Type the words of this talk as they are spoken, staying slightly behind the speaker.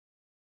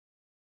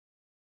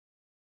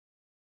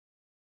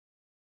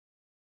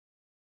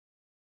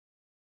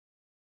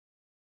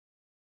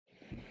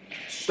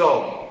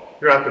So,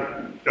 you have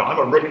to, I'm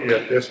a rookie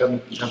at this,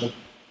 haven't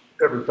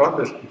ever done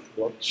this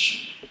before.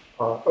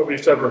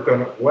 Nobody's ever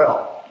done it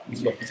well.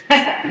 So,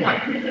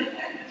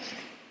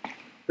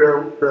 bear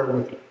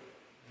with me.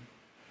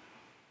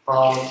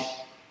 I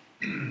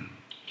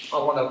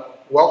want to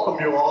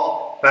welcome you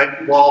all. Thank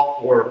you all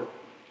for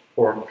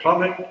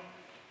coming.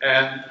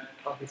 And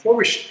before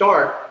we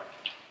start,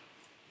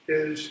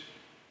 is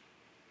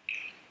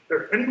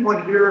there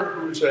anyone here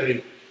who's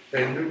a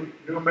new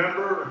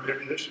member, or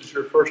maybe this is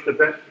your first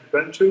event you've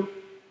been to?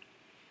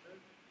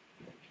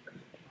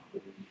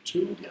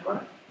 Two,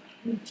 right?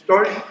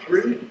 Starting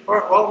three? All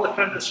right, all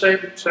within the same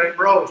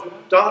rows.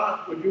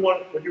 Donna, would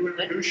you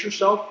introduce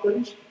yourself,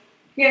 please?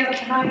 Yeah,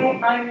 hi,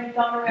 I'm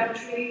Donna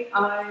Roundtree.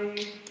 I'm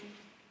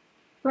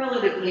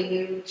relatively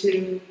new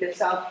to the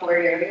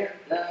Southport area,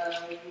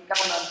 going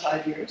on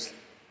 5 years,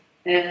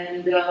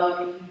 and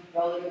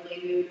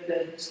relatively new to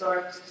the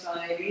Historic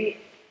Society.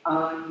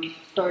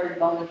 Started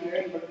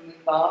volunteering, working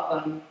with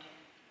Bob on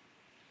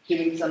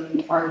doing some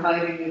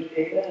archiving of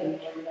data and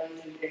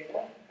organizing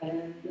data,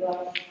 and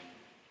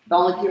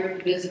volunteering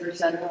at the Visitor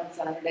Center on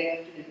Saturday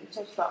afternoon,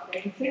 so stop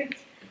being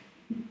kids.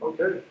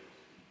 Okay.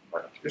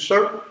 Right. Yes,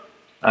 sir?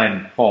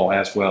 I'm Paul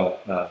as well.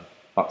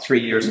 About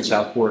 3 years in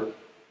Southport.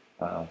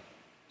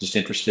 Just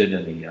interested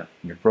in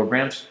your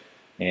programs,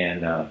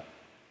 and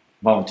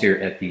volunteer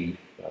at the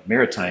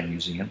Maritime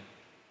Museum,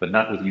 but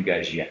not with you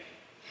guys yet.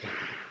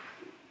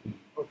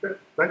 Okay,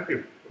 thank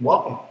you.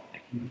 Welcome.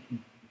 And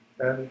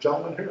the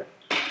gentleman here.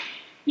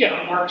 Yeah,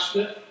 I'm Mark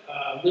Smith.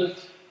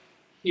 Lived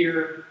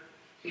here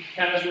in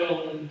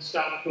Caswell and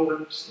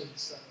Southport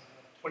since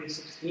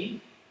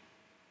 2016.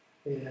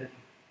 And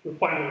we're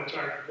finally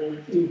retired. We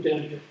moved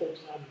down here full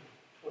time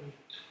in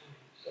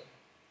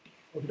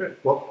 2020. Okay,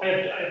 well, I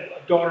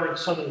have a daughter and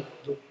son-in-law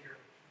who live here,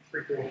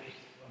 3 grandkids.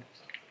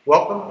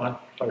 welcome.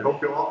 I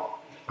hope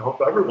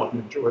everyone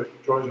enjoys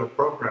our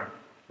program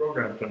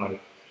tonight.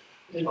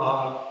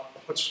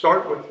 Let's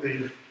start with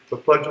the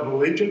Pledge of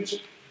Allegiance.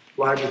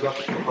 Flag is up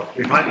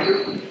behind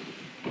you.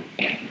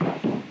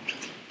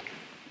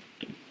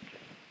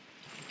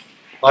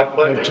 I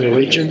pledge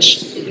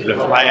allegiance to the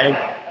flag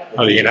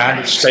of the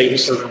United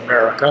States of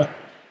America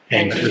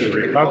and to the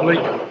republic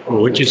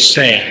for which it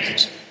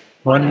stands,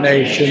 one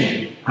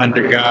nation,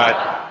 under God,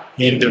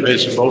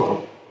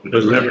 indivisible, with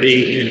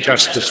liberty and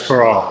justice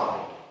for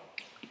all.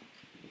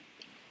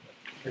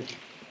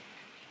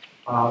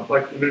 I'd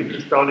like to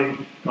introduce Donnie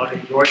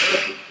Joyner,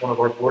 one of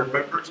our board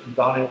members, and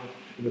Donnie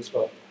is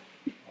a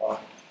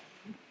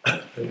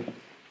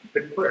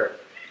big prayer.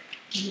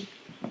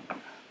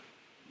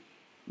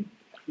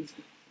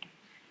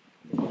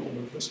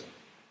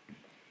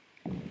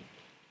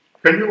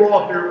 Can you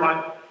all hear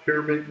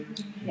me?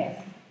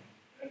 Yes.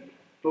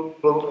 A little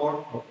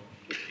more? Okay.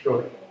 Go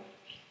ahead.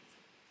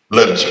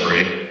 Let us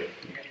pray.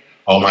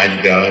 Almighty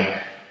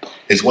God,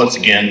 as once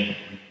again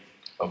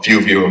a few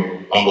of your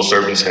humble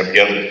servants have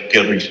gathered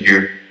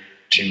here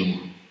to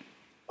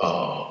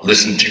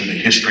listen to the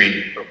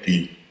history of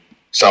the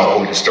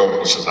Southport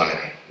Historical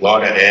Society.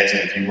 Lord, I ask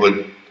that if you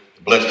would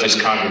bless this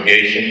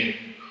congregation,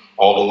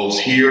 all those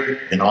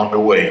here and on the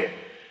way,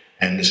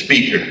 and the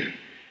speaker.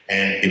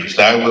 And if it's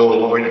thy will,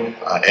 Lord,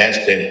 I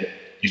ask that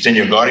you send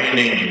your guardian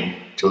angel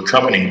to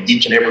accompany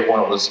each and every one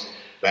of us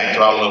back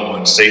to our loved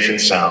ones, safe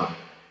and sound.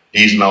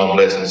 These and all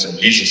blessings in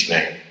Jesus'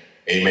 name.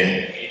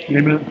 Amen.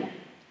 Amen.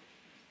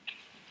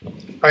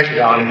 Thank you,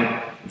 Donnie.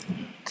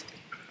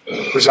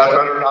 Was that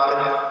better,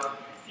 Donnie?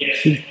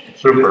 Yes.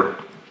 Super.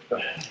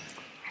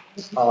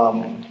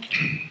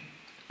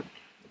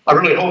 I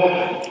really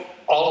hope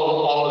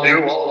all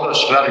of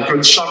us have had a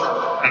good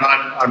summer, and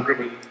I'm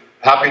really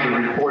happy to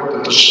report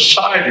that the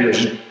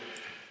Society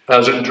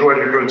has enjoyed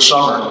a good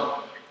summer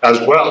as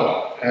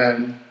well,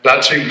 and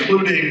that's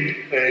including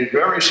a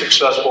very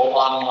successful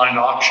online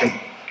auction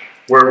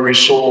where we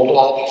sold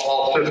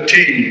all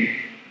 15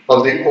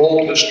 of the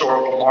old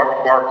historical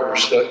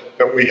markers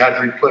that we had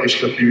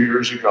replaced a few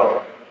years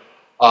ago.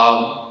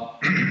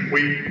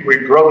 We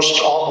grossed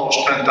almost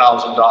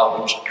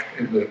 $10,000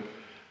 in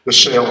the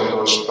sale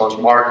of those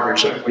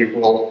markers, and we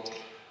will,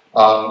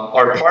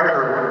 our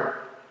partner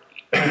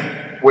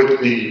with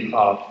the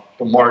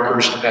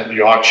markers and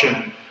the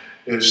auction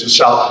is the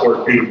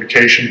Southport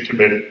Beautification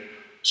Committee.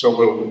 So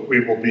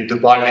we will be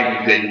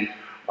dividing the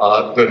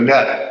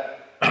net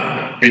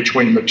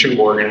between the two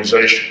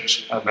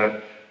organizations, and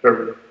that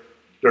they're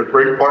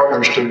great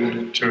partners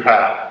to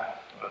have.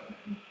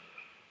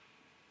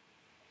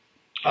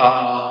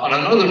 On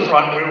another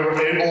front, we were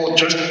able,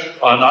 just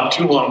not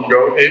too long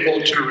ago,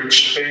 to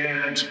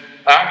expand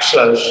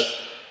access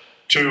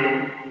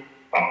to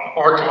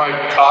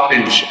archived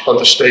copies of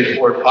the State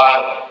Board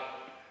pilot.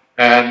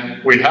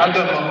 And we had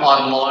them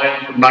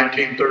online from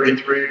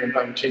 1933 to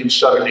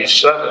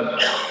 1977,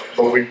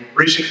 but we've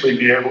recently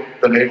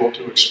been able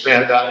to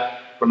expand that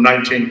from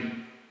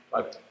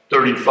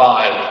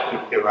 1935,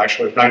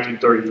 actually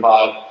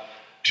 1935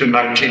 to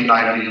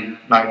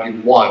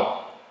 1991.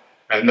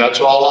 And that's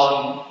all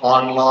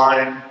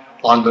online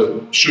on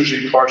the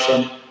Susie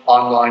Carson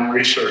online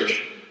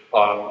research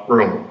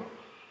room.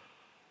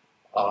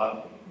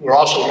 We're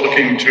also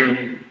looking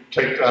to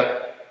take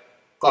that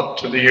up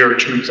to the year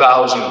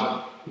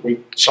 2000,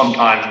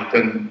 sometime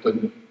within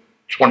the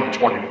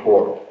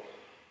 2024.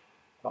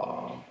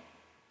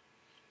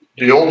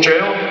 The old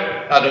jail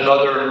had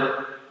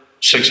another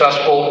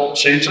successful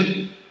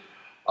season,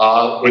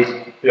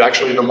 with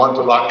actually the month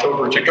of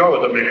October to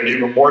go that made it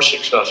even more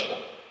successful.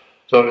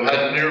 So it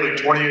had nearly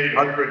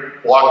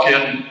 2,800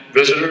 walk-in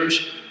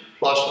visitors,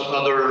 plus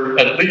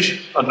at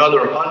least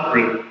another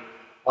 100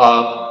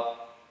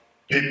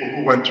 people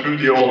who went through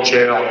the old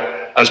jail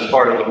as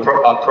part of the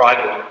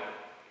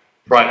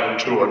private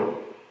tour.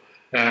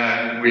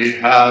 And we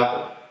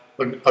have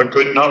a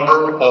good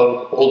number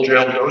of old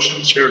jail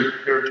docents here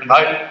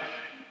tonight,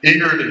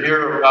 eager to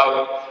hear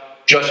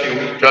about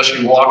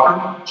Jesse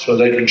Walker, so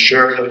they can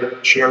share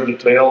the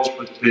tales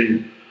with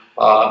the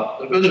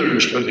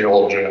visitors to the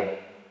old jail.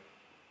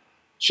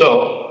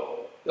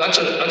 So that's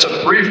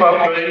a brief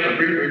update, a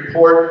brief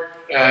report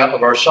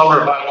of our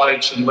summer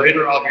highlights, and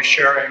later I'll be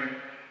sharing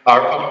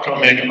our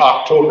upcoming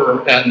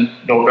October and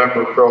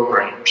November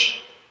programs.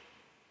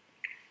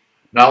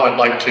 Now I'd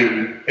like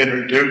to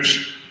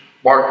introduce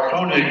Mark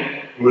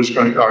Koenig, who is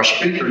our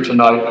speaker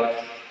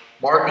tonight.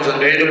 Mark is a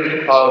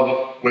native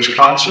of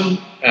Wisconsin,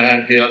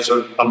 and he has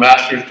a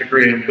master's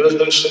degree in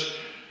business.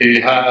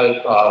 He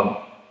had, I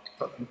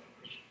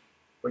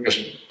guess,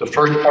 the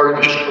first part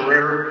of his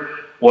career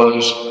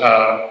was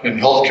in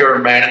healthcare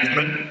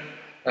management,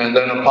 and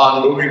then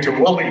upon moving to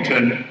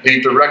Wilmington, he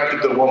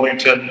directed the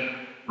Wilmington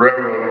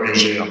Railroad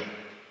Museum.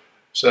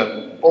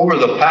 So over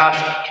the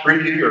past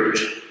 3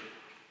 years,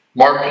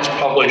 Mark has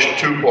published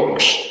 2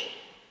 books,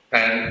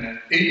 and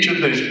each of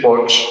these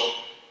books,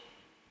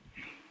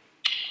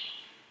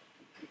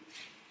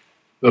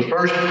 the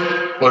first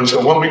was the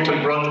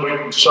Wilmington,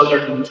 Brunswick,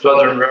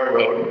 Southern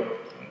Railroad,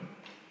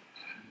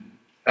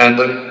 and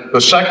the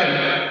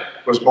second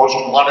was Most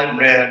Wanted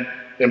Man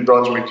in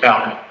Brunswick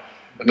County.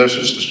 And this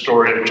is the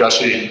story of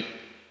Jesse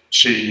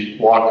C.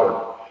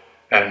 Walker.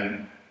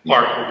 And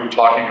Mark will be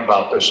talking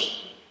about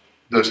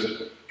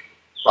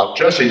about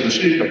Jesse this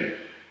evening.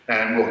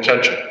 And we'll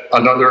catch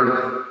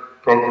another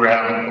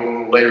program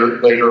a little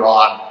later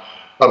on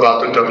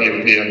about the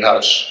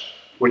WBNS,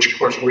 which of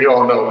course we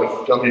all know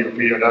that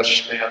WBNS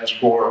stands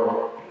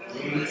for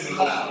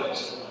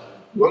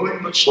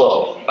Willing but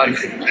Slow. Thank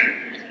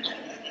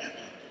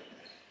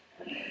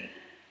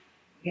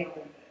you.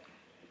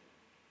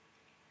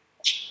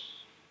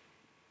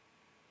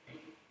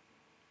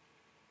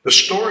 The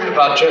story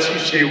about Jesse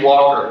C.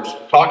 Walker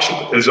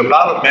is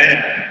about a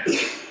man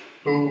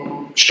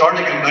who,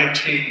 starting in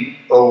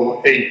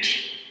 1908,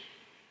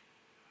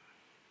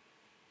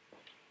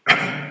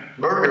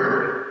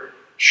 murdered,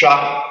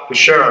 shot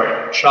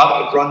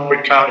the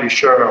Brunswick County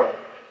Sheriff,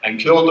 and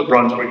killed the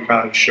Brunswick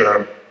County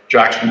Sheriff,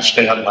 Jackson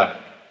Standland.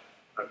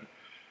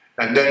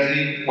 And then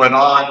he went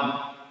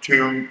on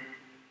to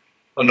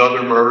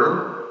another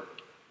murder.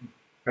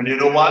 And you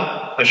know what?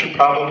 I should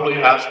probably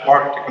ask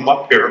Mark to come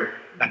up here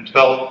and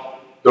tell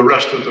the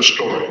rest of the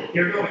story.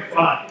 You're doing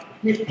fine.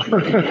 Give me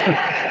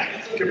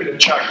the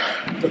check.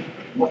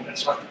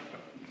 That's fine.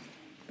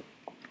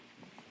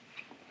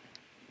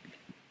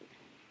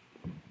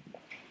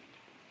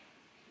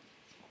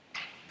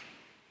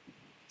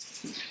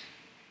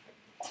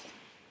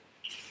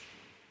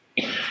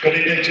 Good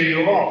evening to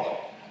you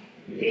all.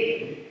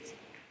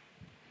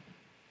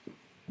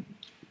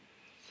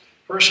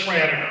 First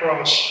ran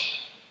across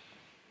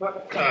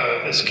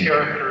this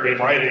character in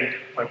writing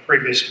my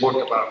previous book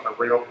about the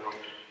railroad.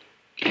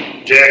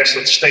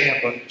 Jackson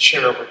Standland,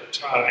 sheriff at the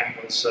time,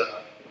 was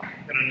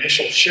an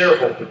initial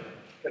shareholder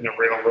in the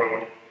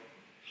railroad.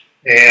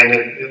 And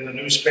in the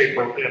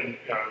newspaper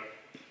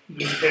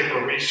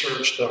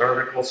research, the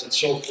articles and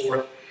so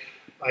forth,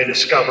 I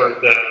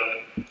discovered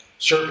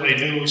certainly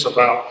news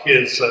about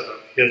his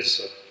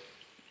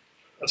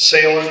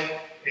assailant,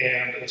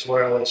 and as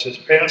well as his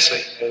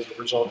passing as a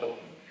result of the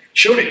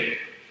shooting.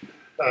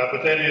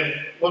 But then in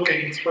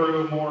looking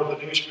through more of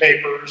the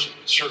newspapers,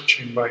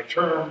 searching by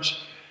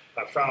terms,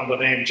 I found the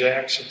name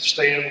Jackson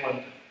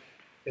Standland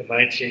in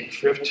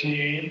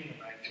 1915,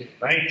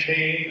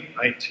 1919,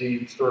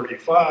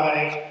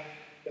 1935,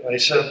 and I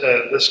said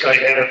that this guy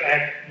had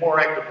a more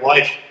active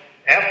life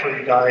after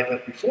he died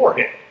than before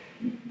him.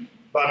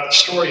 But the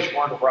stories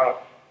weren't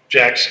about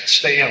Jackson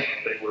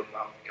Standland, they were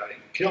about the guy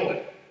who killed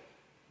him.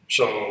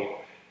 So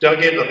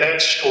dug into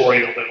that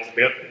story a little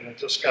bit, and it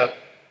just got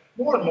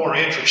more and more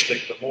interesting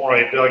the more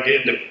I dug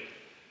into it.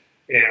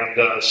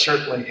 And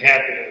certainly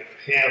happy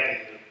to have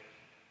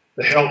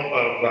the help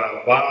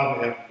of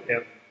Bob and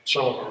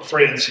some of our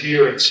friends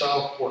here in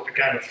Southport to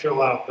kind of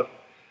fill out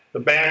the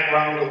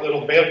background a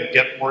little bit and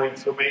get more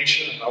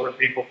information, and other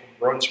people from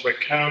Brunswick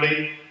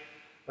County.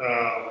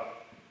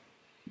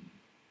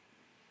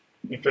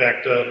 In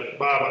fact,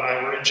 Bob and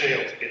I were in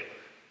jail together.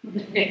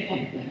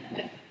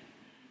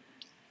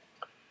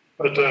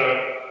 But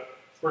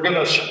we're going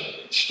to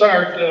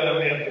start,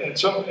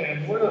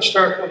 and we're going to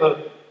start with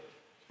a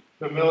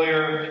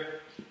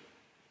familiar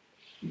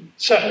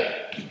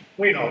setting.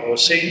 We know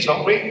those scenes,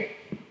 don't we?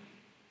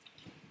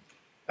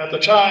 At the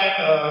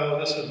time,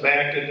 this is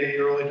back in the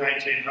early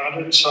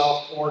 1900s,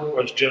 Southport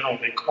was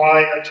generally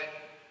quiet,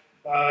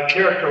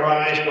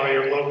 characterized by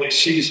your lovely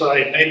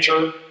seaside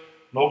nature,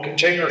 no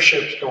container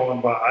ships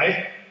going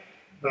by,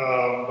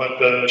 but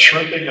the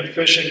shrimping and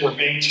fishing were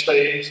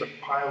mainstays, and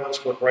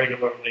pilots would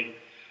regularly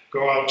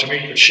go out to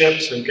meet the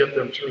ships and get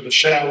them through the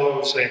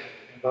shallows and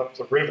up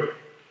the river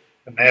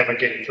and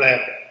navigate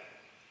that.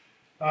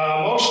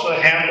 Most of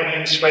the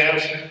happenings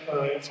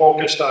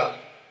focused on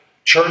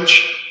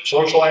church,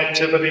 social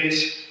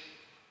activities.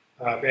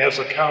 As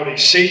a county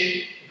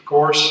seat, of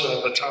course,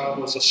 the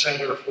town was a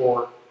center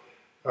for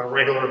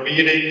regular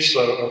meetings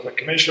of the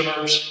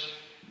commissioners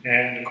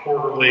and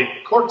quarterly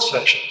court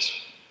sessions.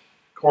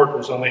 Court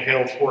was only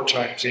held 4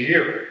 times a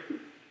year,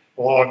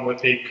 along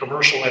with the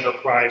commercial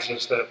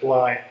enterprises that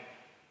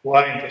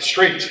lined the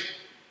streets.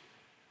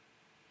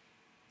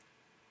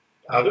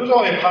 There was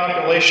only a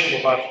population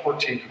of about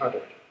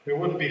 1,400. It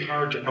wouldn't be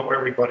hard to know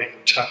everybody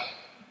in town,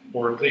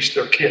 or at least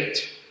their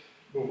kids,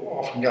 who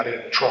often got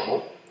into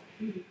trouble.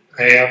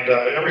 And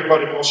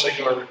everybody mostly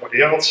knew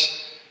everybody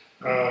else.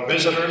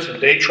 Visitors and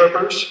day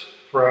trippers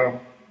from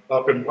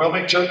up in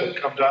Wilmington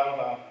would come down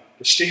on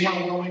the steamer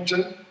in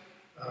Wilmington,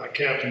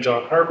 Captain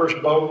John Harbor's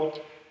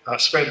boat,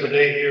 spend the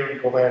day here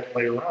and go back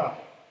later on.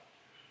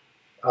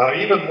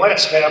 Even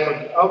less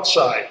happened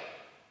outside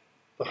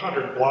the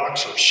 100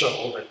 blocks or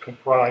so that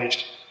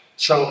comprised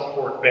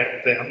Southport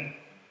back then,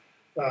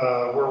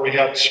 where we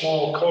had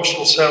small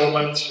coastal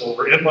settlements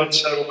or inland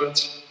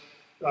settlements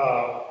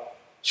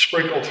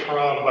sprinkled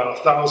throughout about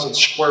 1,000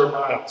 square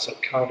miles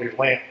of county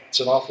land. It's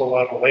an awful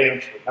lot of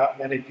land for not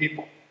many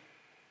people.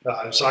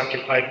 It's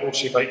occupied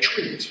mostly by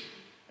trees.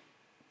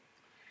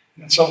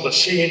 And some of the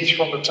scenes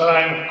from the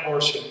time, of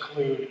course,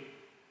 include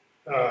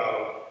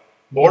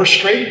Moore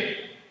Street.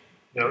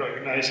 You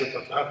recognize at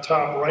the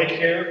top right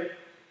here,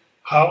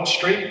 Howe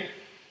Street.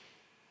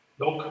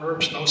 No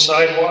curbs, no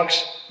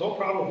sidewalks, no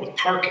problem with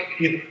parking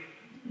either.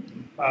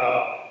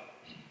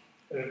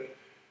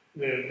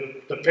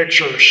 The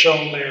picture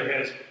shown there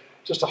has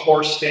just a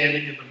horse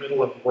standing in the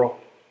middle of the road.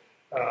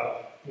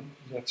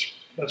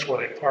 That's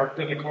where they parked.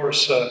 And of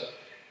course,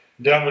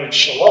 down in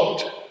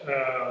Shallotte,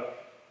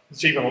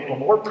 it's even a little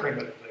more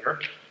primitive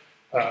there.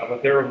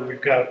 But there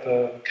we've got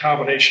the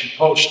combination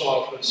post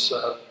office,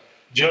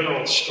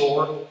 general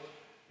store,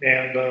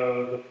 and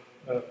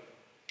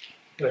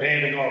the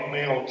handing off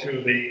mail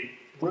to the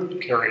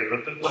route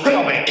carrier, the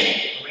mailman,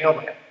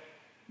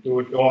 who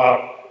would go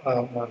out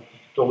on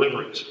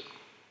deliveries.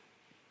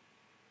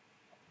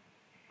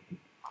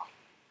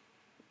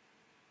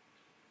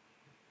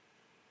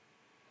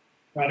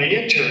 On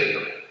the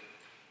interior,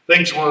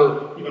 things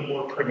were even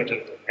more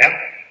primitive than that.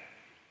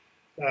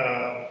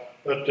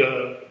 But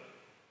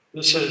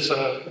this is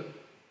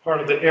part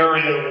of the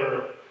area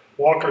where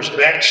Walker's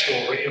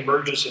backstory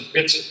emerges in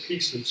bits and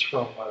pieces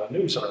from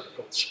news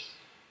articles.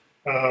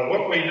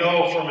 What we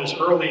know from his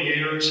early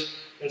years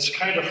is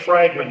kind of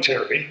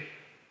fragmentary,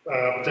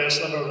 but that's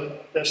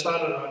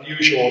not an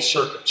unusual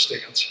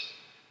circumstance.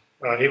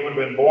 He would have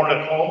been born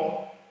at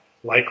home,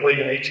 likely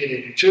in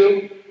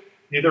 1882,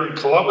 either in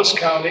Columbus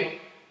County,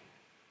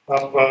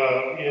 up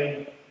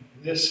in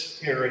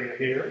this area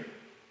here,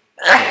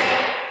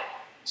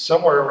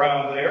 somewhere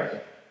around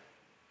there,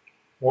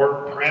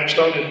 or perhaps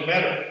down in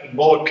Metter, in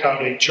Bullock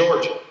County,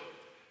 Georgia.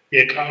 The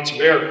accounts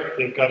vary.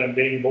 They've got him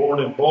being born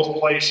in both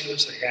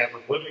places. They have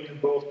him living in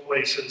both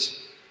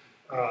places.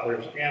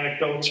 There's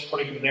anecdotes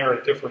putting him there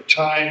at different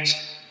times.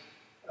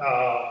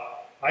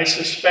 I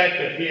suspect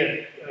that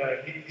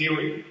he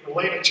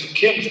related to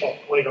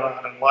kinfolk later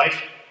on in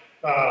life,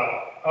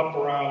 up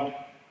around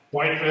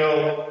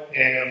Whiteville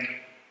and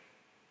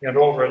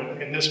over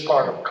in this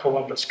part of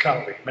Columbus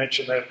County. I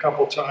mentioned that a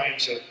couple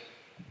times, and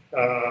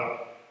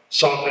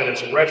saw that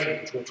as a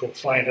refuge, which we'll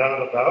find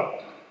out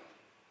about.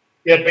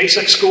 He had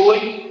basic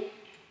schooling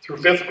through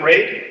 5th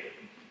grade.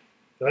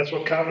 That's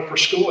what counted for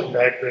schooling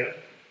back then.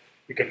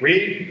 He could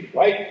read,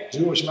 write,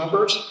 do his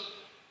numbers.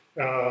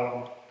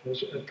 It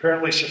was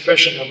apparently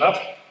sufficient enough.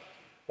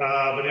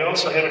 But he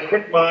also had a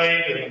quick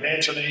mind and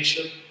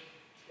imagination.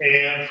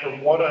 And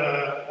from what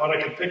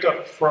I can pick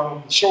up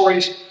from the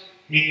stories,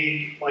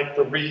 he liked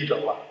to read a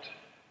lot.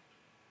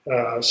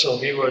 So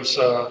he was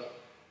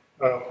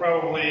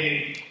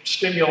probably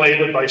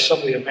stimulated by some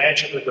of the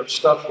imaginative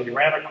stuff he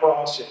ran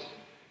across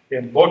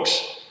in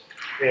books,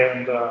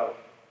 and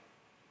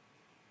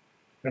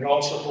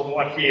also from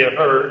what he had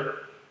heard,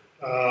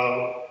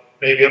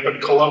 maybe up in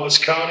Columbus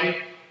County,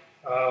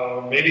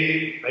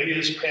 maybe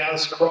his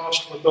paths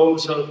crossed with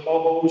those of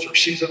hobos or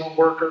seasonal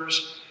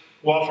workers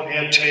who often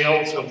had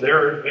tales of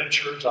their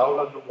adventures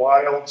out in the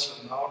wilds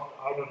and out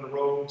on the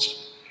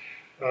roads,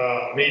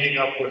 meeting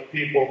up with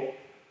people.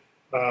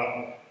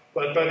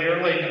 But by the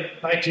early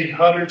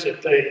 1900s,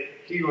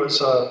 he was,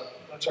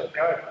 that's our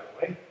guy, by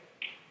the way.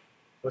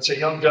 That's a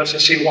young Jesse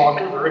C.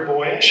 Walker, very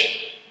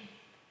boyish.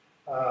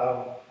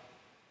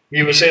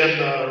 He was in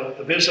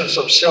the business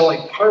of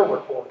selling parlor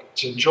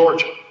organs in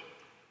Georgia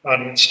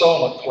on an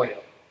installment plan.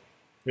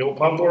 The old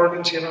pump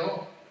organs, you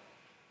know.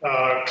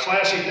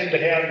 Classy thing to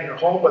have in your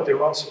home, but they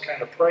were also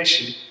kind of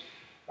pricey.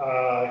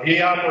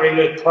 He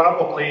operated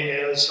probably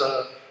as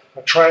a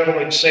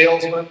traveling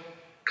salesman,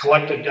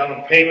 collected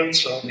down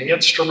payments on the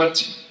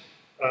instruments.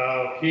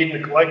 He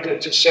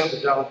neglected to send the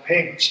down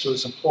payments to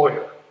his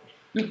employer.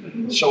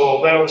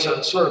 So that was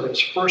sort of his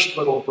first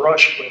little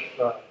brush with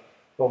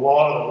the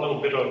law, and a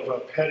little bit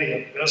of petty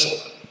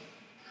embezzlement.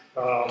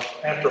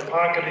 After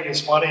pocketing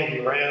his money, he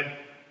ran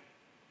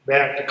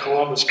back to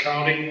Columbus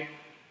County,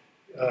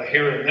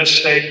 here in this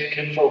state,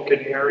 kinfolk in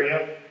the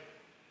area.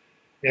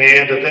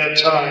 And at that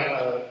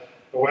time,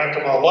 the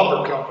Waccamaw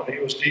Lumber Company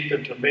was deep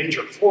into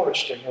major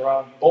foresting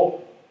around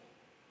Bolton.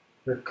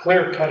 They're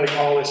clear cutting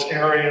all this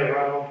area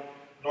around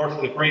north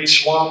of the Green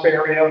Swamp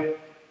area,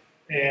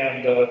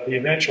 and the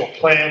eventual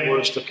plan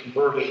was to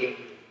convert it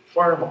into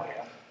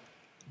farmland.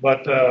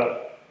 But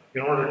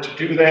in order to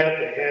do that,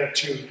 they had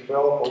to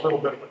develop a little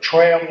bit of a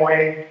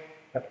tramway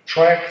and a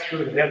track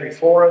through the heavy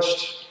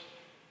forest,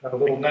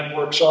 little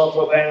networks off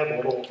of that, a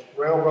little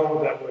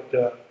railroad that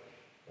would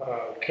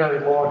carry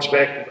logs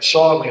back to the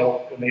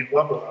sawmill in the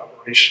lumber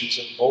operations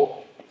in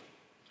Bolton.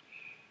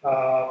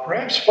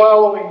 Perhaps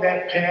following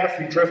that path,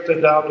 he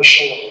drifted down to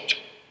Shallotte.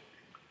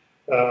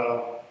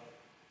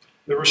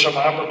 There were some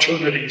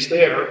opportunities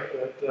there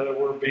that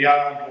were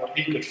beyond what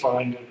he could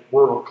find in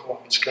rural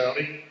Columbus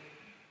County.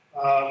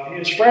 He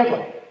was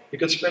friendly. He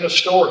could spin a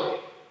story.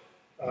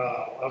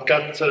 I've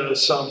got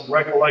some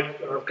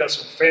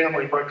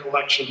family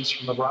recollections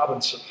from the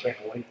Robinson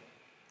family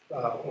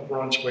of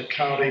Brunswick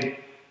County,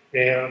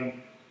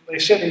 and they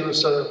said he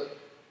was a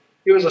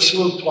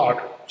smooth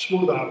talker,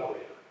 smooth operator.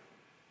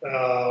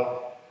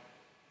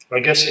 I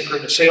guess if you're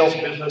in the sales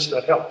business,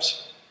 that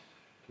helps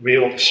to be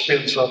able to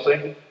spin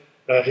something.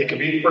 He could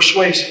be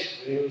persuasive.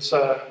 He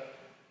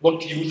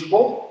looked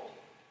youthful.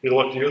 He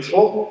looked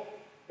youthful,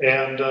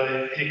 and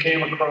he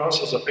came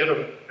across as a bit of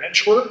an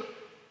adventurer,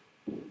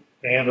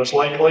 and was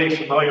likely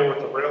familiar with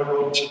the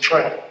railroads and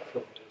travel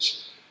from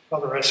his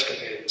other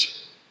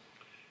escapades.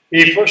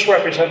 He first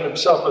represented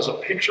himself as a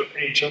picture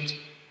agent,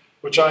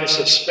 which I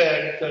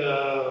suspect,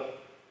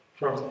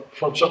 from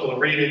some of the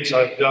readings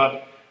I've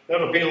done, that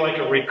would be like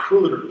a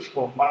recruiter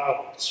for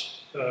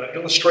models.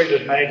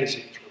 Illustrated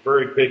magazines were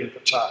very big at the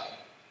time.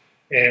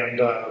 And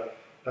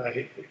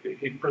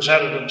he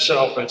presented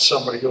himself as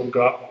somebody who would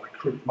go out and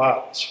recruit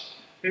models.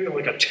 Maybe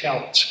like a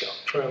talent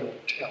scout, traveling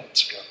talent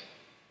scout.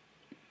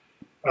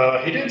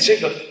 He didn't seem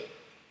to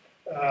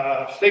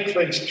think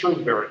things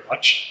through very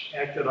much,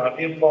 acted on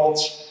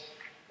impulse,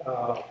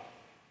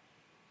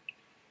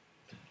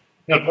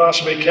 and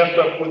possibly kept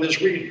up with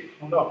his reading.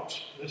 Who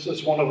knows? This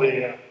is one of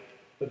the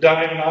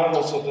dime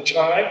novels of the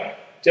time,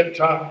 Tip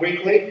Top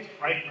Weekly,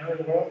 Frank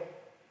Merriwell.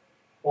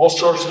 All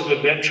sorts of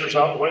adventures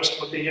out west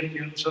with the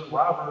Indians and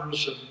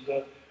robbers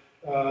and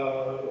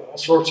all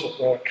sorts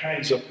of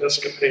kinds of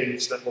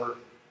escapades that were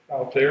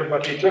out there.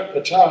 But he took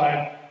the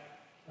time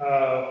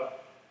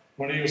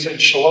when he was in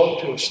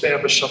Shallotte to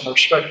establish some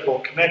respectable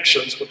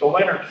connections with the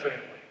Leonard family.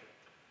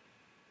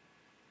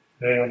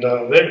 And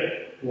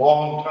they're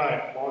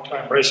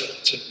long-time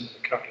residents in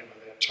the county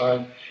by that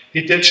time.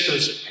 He ditched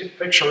his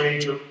picture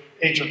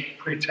agent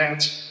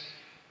pretense.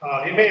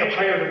 He may have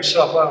hired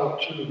himself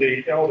out to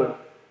the elder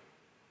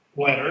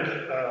Leonard,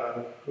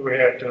 who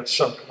had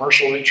some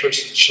commercial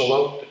interests in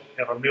Shallotte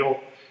and a mill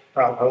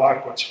down by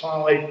Lockwood's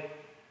Folly,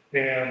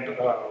 and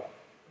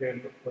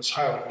was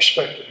highly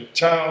respected in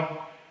town.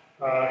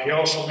 He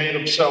also made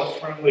himself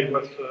friendly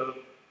with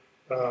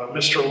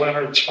Mr.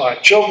 Leonard's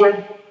 5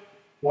 children,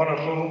 one of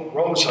whom,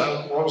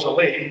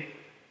 Rosalie,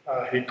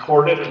 he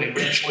courted and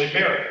eventually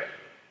married.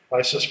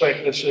 I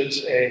suspect this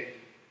is a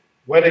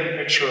wedding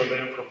picture of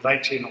them from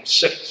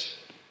 1906.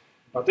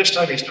 Now, this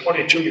time he's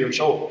 22 years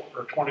old,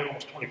 or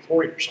almost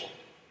 24 years old.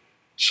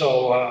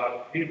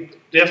 So he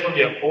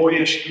definitely a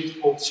boyish,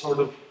 youthful sort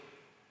of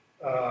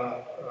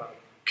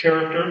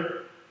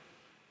character.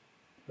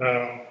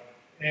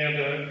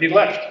 And he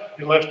left.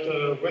 He left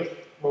with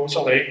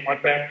Rosalie,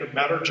 went back to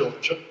Metter,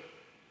 Georgia,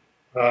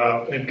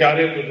 and got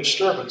into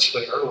disturbance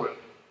there when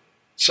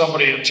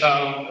somebody in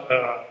town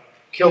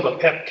killed a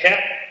pet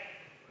cat,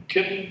 a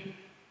kitten,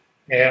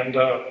 and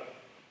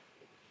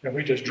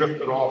we just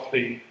drifted off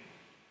the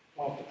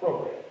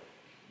program.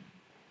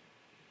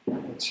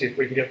 Let's see if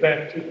we can get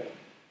back to that.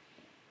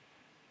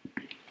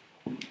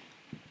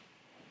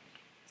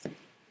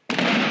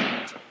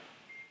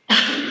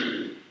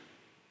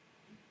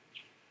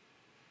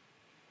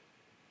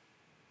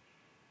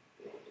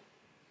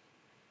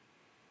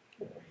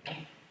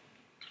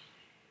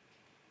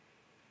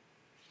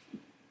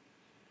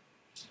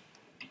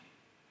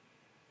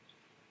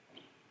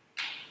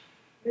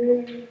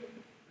 And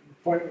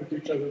fighting with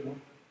each other now.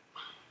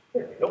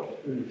 There we go.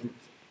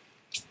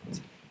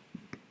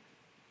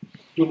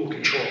 Dual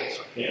controls.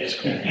 Yes.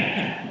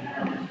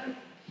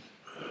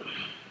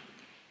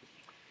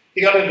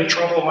 He got into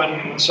trouble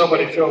when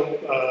somebody killed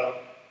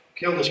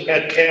his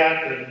pet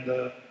cat,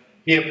 and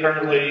he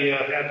apparently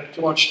had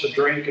too much to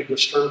drink and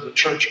disturbed the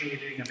church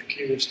meeting and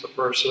accused the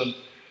person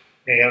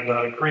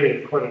and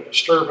created quite a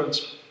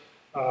disturbance.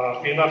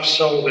 enough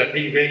so that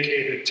he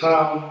vacated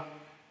town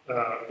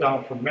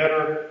down from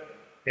Metter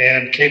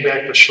and came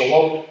back to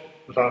Shalott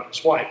without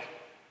his wife.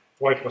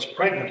 His wife was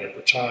pregnant at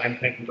the time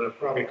and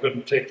probably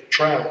couldn't take the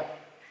travel.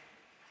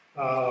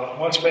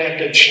 Once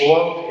back in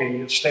Shalott, he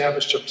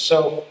established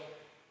himself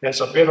as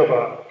a bit of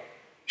a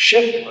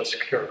shiftless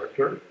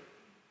character.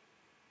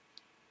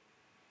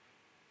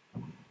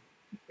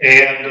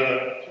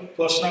 And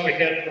plus now he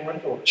had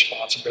parental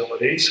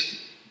responsibilities.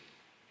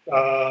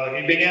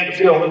 He began to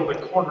feel a little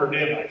bit cornered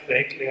in, I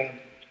think, and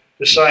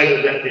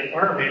decided that the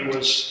Army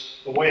was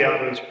the way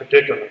out of his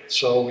predicament.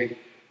 So he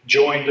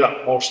joined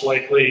up, most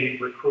likely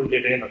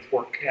recruited in at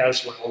Fort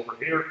Caswell over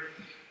here.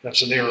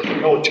 That's near a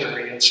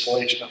military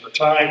installation at the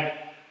time.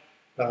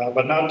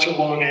 But not too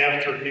long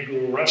after, he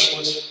grew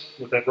restless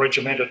with that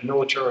regimented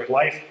military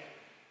life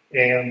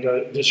and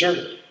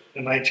deserted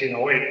in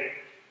 1908.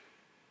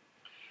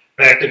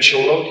 Back in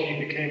Shalott,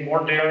 he became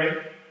more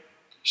daring.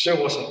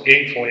 Still wasn't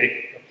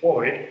gainfully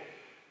employed,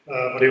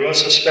 but he was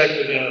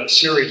suspected in a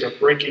series of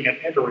breaking and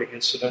entering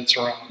incidents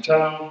around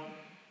town,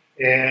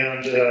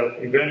 and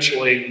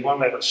eventually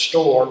one at a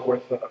store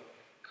with a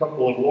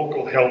couple of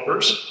local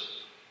helpers,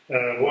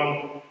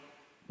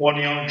 one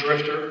young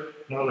drifter,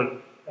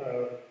 another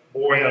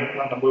boy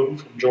on the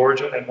move from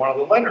Georgia, and one of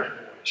the Leonard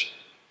boys.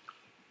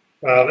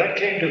 That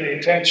came to the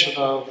attention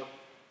of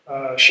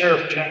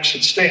Sheriff Jackson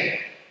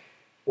Standland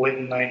late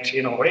in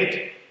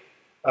 1908.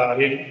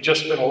 He'd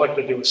just been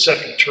elected to his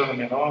second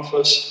term in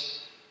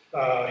office.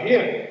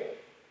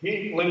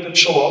 He lived in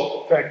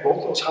Shalott. In fact,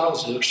 both those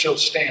houses are still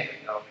standing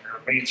down here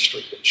on Main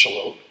Street in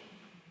Shalott.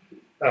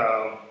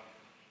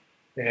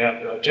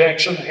 And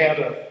Jackson had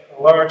a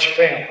large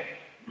family.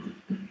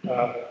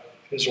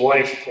 His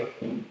wife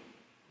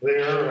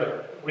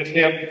there with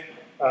him,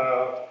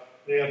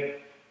 they had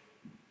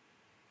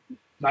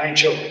 9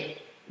 children,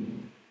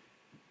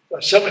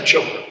 7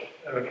 children.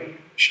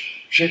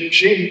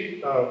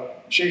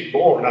 She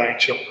bore 9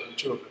 children,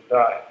 2 of them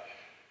died.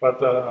 But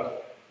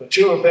the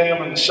 2 of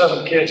them and the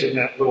 7 kids in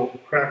that little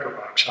cracker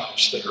box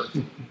house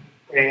there.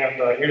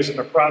 And he was in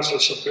the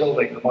process of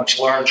building a much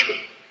larger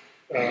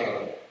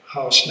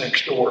house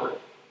next door.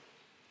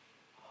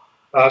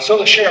 So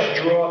the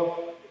sheriff drew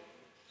up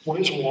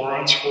his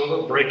warrants for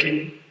the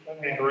breaking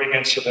and entering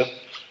incident.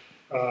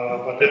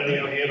 But then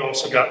he had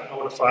also got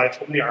notified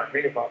from the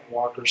Army about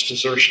Walker's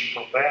desertion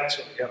from that,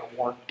 so he had a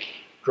warrant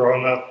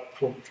drawn up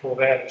for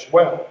that as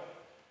well.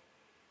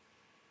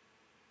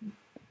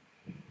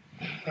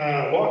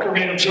 Walker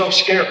made himself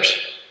scarce.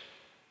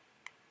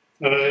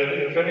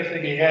 If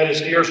anything, he had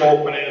his ears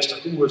open as to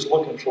who was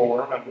looking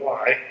for him and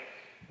why.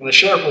 And the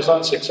sheriff was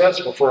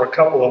unsuccessful for a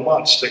couple of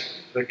months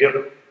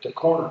to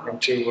corner him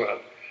to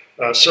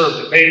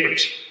serve the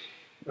papers.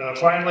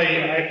 Finally,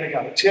 acting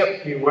on a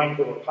tip, he went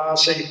with a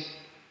posse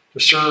to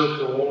serve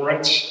the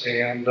warrants,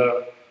 and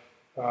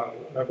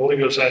I believe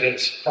it was at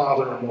his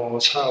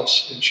father-in-law's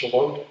house in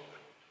Shalott.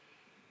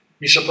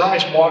 He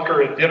surprised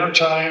Walker at dinner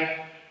time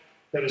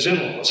at his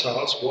in-law's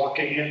house,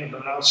 walking in and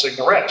announcing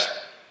the arrest.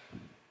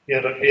 He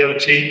had a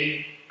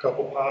team, a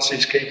couple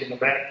posses came from the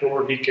back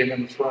door, he came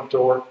in the front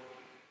door,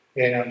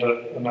 and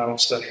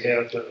announced that he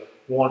had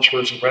warrants for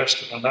his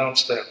arrest and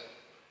announced that.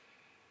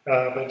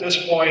 But at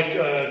this point,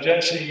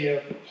 Jesse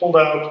pulled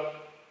out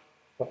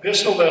a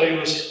pistol that he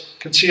was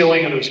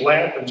concealing in his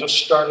lap and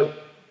just started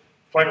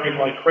firing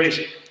like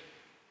crazy.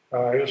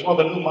 It was one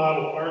of the new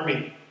model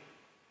Army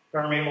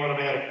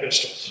automatic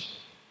pistols.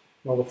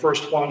 One of the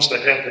first ones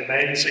that had the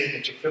magazine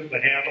that you fit in the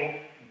handle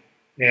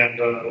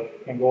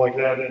and go like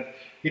that. And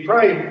he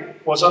probably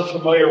was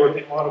unfamiliar with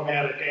the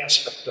automatic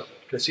aspect of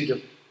it because he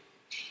just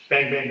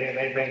bang, bang, bang,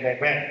 bang, bang, bang,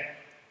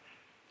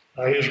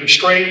 bang. He was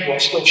restrained while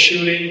still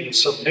shooting. He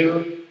was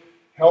subdued,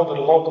 held at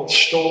a local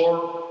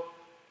store.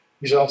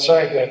 He's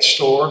outside that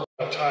store,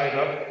 tied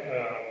up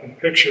and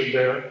pictured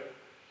there.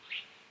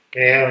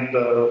 And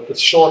the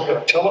store had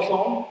a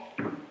telephone.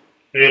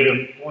 They had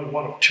only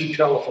one of 2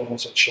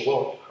 telephones in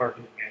Shalott, hard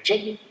to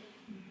imagine.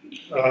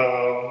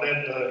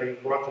 Then he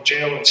brought to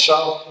jail in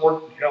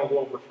Southport and held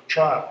over for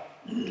trial.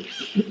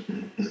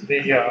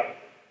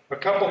 A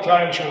couple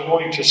times we're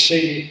going to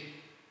see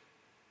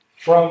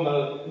from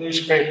the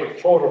newspaper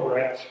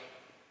photograph,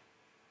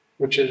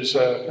 which is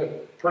a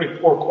pretty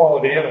poor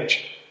quality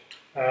image,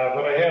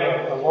 but I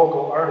had a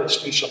local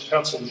artist do some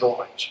pencil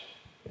drawings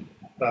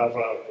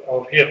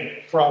of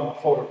him from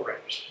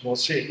photographs. We'll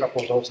see a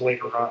couple of those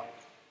later on.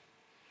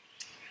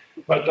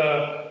 But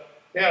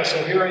yeah,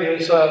 so here he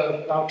is,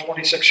 now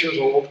 26 years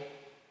old,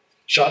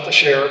 shot the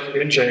sheriff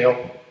in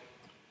jail,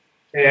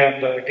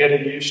 and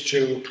getting used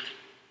to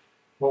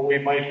what we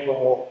might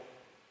call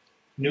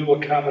new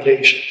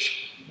accommodations.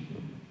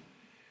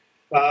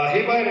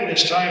 He bided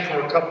his time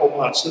for a couple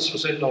months. This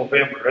was in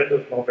November, end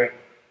of November.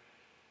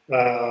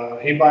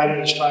 He bided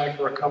his time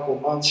for a couple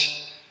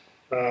months.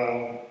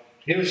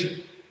 He was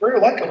very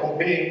likable,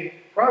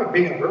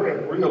 probably being a very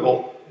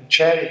agreeable and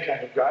chatty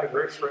kind of guy,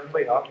 very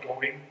friendly,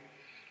 outgoing.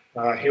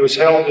 He was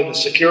held in the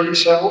security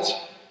cells,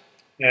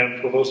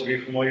 and for those of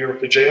you familiar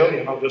with the jail,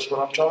 you know just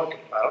what I'm talking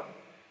about.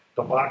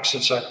 The box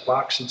inside a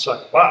box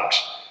inside a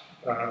box.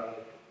 uh,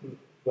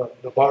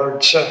 the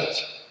bard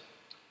says.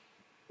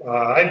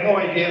 I have no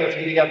idea if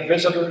he had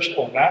visitors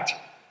or not.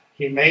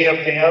 He may have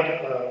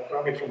had,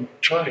 probably from an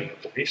attorney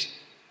at least.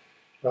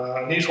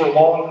 These were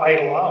long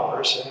idle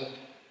hours, and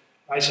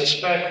I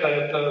suspect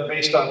that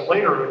based on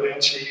later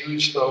events, he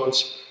used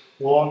those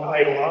long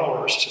idle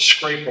hours to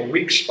scrape a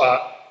weak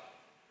spot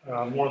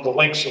on one of the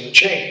links of the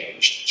chain,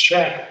 the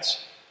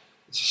shackles.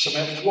 It's a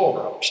cement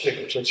floor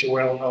upstairs, as you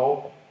well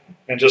know,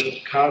 and just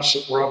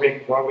constant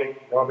rubbing,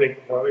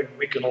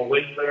 weakening a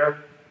link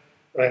there,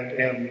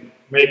 and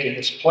making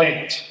his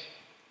plans.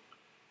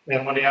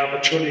 And when the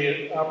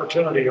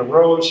opportunity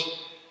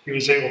arose, he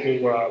was able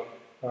to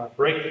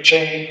break the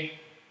chain,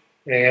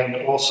 and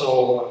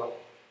also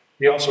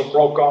he also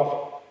broke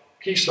off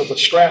a piece of the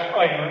strap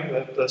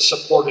iron that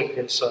supported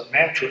his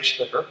mattress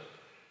there,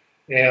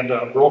 and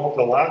broke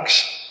the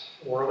locks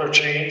or other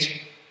chains,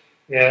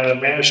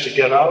 and managed to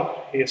get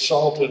out. He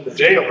assaulted the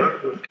jailer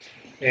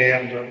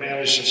and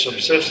managed to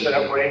subsist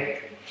that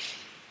way.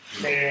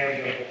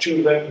 And the two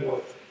of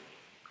them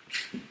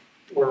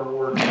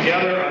were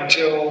together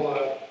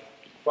until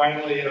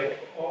finally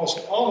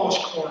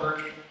almost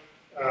cornered.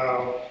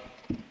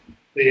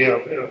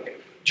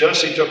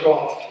 Jesse took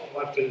off and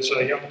left his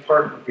young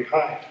partner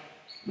behind,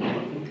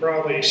 who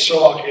probably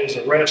saw his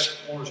arrest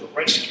more as a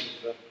rescue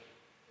than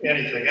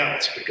anything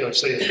else,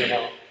 because they had been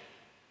out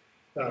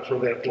for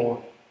that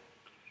long.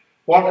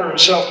 Walker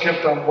himself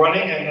kept on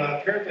running and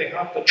apparently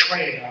hopped the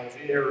train out of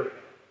the area.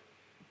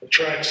 The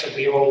tracks of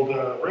the old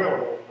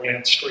railroad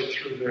ran straight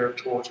through there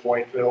towards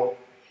Whiteville,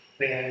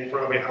 and he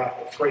probably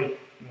hopped the freight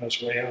on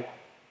his way out.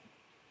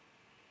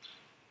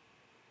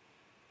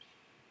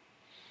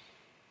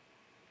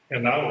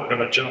 And now we're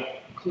going to jump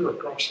clear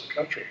across the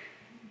country.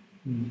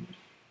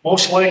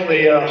 Most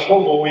likely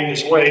hoboing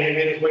his way, he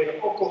made his way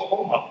to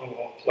Oklahoma, of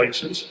all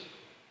places.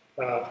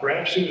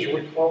 Perhaps he was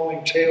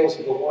recalling tales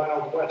of the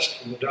Wild West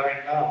from the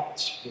dime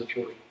novels, which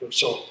were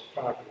so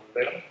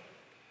popular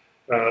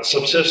then.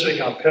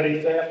 Subsisting on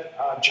petty theft and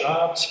odd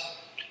jobs,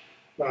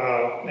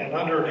 and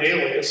under an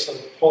alias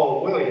of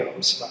Paul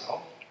Williams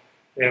now,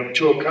 and with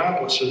two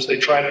accomplices, they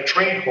tried a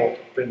train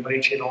holdup in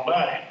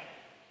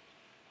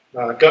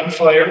 1909.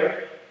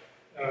 Gunfire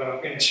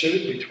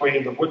ensued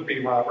between the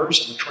would-be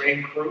robbers and the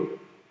train crew.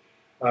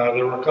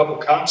 There were a couple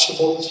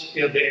constables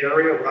in the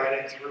area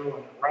riding through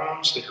on their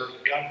rounds. They heard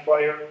the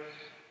gunfire.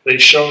 They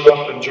showed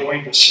up and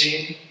joined the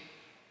scene.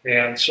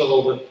 And so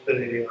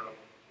the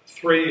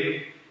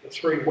three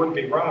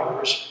would-be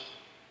robbers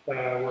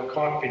were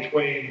caught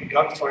between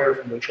gunfire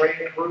from the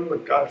train crew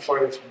and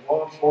gunfire from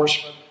law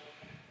enforcement.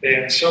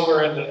 And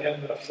somewhere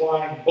in the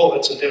flying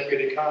bullets, a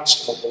deputy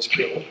constable was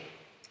killed.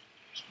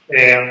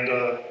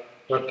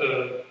 But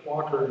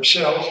Walker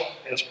himself,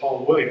 as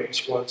Paul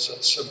Williams, was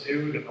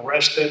subdued and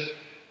arrested.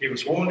 He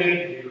was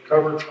wounded. He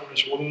recovered from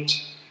his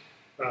wounds.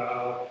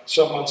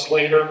 Some months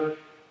later,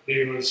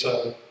 he was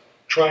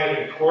tried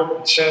in court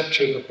and sent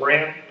to the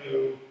brand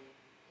new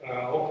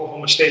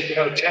Oklahoma State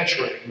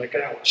Penitentiary in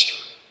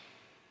McAllister.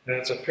 And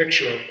it's a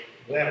picture of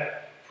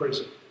that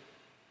prison.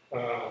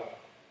 It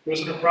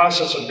was in the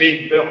process of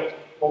being built.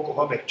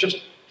 Oklahoma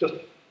just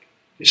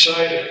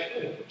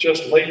decided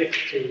just late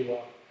to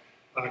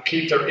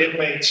keep their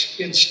inmates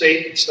in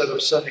state instead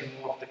of sending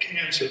them off to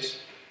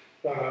Kansas.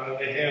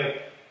 They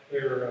had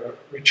their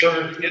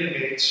returned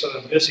inmates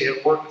busy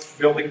at work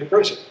building the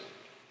prison.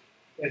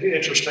 An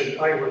interesting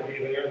irony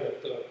there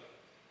that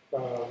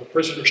the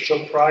prisoners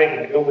took pride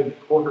in building the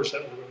quarters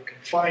that were going to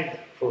confine them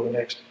for the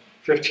next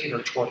 15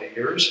 or 20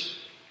 years.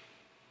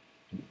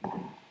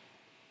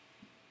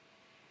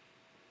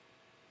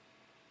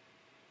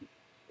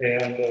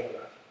 And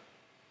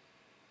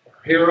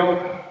our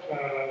hero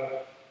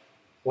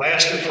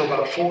lasted for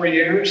about 4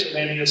 years, and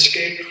then he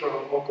escaped from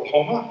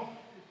Oklahoma.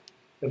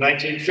 In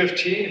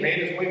 1915, he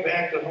made his way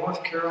back to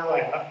North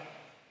Carolina.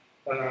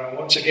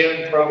 Once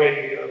again,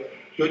 probably a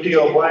good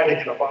deal of riding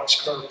in a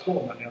boxcar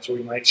Pullman, as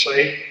we might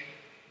say.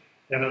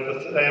 And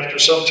after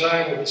some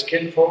time with his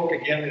kinfolk,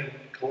 again in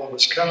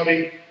Columbus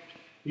County,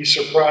 he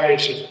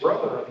surprised his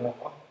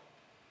brother-in-law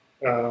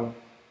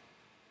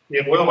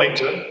in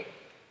Wilmington,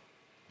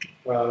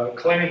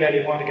 claiming that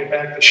he wanted to get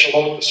back to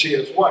Charlotte to see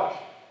his wife.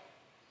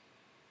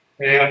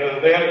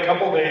 And they had a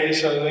couple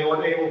days, they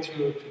weren't able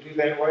to do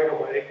that right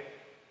away.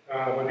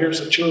 But here's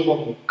the two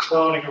of them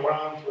clowning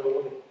around for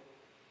a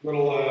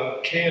little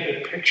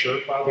candid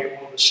picture, probably in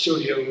one of the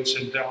studios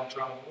in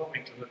downtown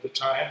Wilmington at the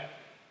time.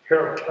 A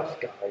pair of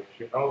tough guys,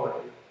 you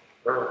know.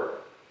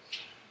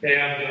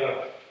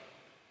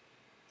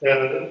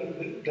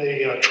 And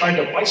they tried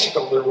to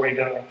bicycle their way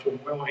down from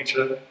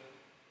Wilmington,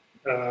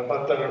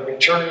 but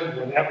returned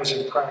when that was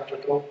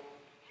impractical.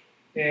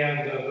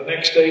 And the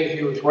next day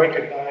he was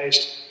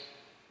recognized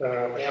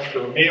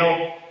after a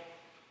meal,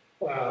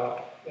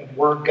 and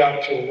word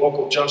got to the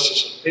local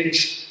justice of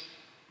peace.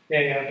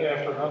 And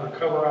after an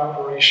undercover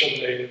operation,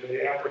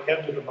 they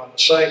apprehended him on the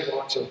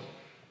sidewalks of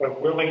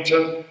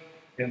Wilmington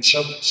and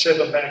sent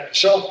him back to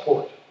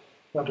Southport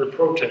under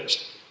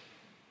protest.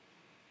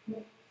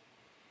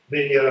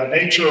 The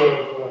nature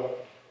of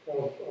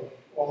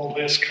all all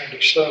this kind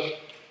of stuff.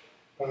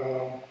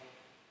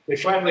 They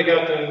finally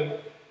got to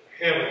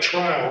have a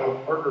trial of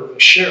the murder of the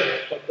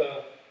sheriff,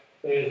 but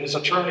his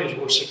attorneys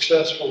were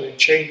successful in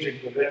changing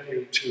the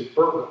venue to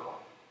Bergen,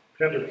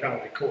 Pender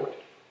County Court,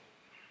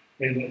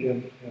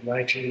 in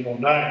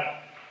 1909.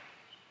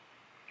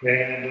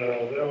 And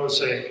that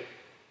was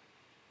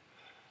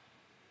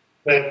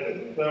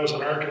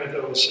an argument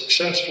that was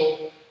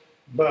successful,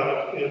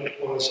 but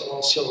it was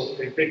also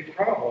a big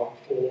problem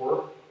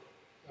for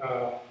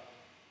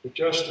the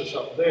justice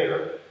up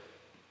there,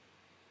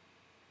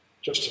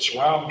 Justice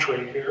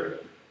Roundtree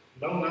here,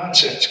 no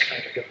nonsense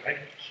kind of guy.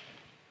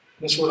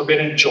 This would have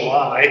been in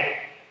July.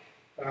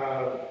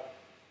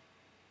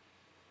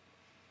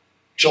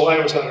 July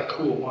was not a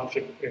cool month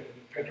in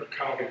Pender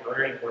County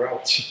or anywhere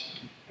else.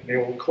 In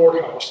the old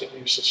courthouse that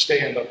used to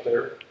stand up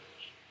there.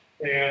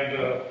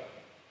 And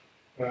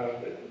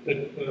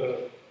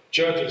the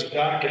judge's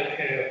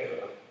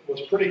docket was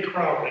pretty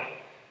crowded.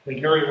 And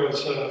here he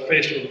was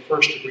faced with a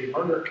first-degree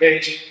murder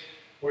case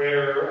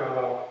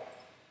where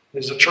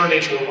his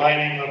attorneys were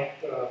lining up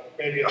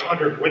maybe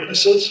 100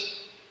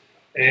 witnesses,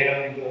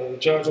 and the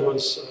judge had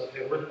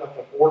written up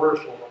an order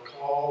for a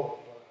call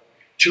of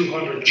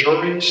 200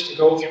 jurors to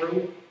go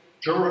through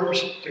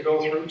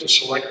to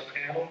select a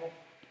panel.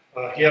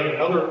 He had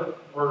another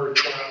murder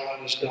trial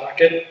on his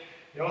docket.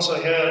 He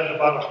also had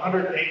about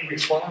 100 angry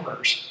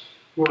farmers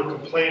who were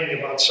complaining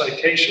about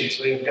citations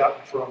they had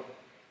gotten from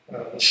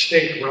the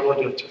state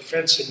relative to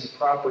fencing the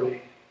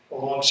property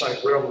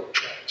alongside railroad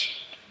tracks.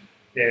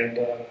 And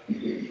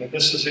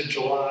this is in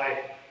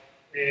July,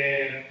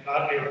 and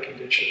not air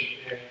conditioned,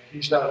 and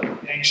he's not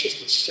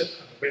anxious to sit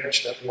on the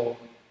bench that long.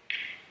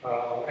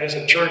 As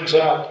it turns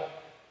out,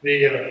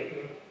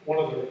 one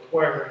of the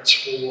requirements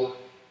for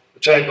the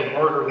type of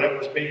murder that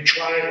was being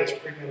tried as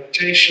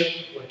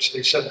premeditation, which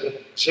they said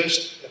didn't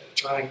exist at the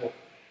time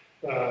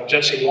that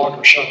Jesse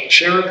Walker shot the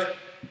sheriff,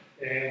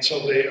 and so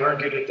they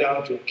argued it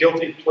down to a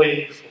guilty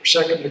plea for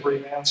second-degree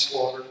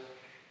manslaughter.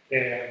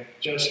 And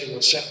Jesse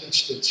was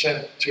sentenced and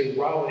sent to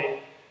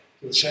Raleigh,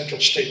 to the Central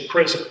State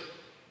Prison.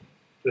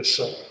 This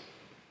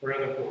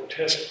rather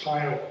grotesque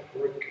pile of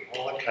brick and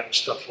all that kind of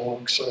stuff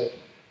alongside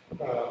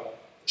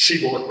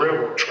Seaboard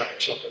Railroad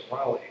tracks up in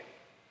Raleigh.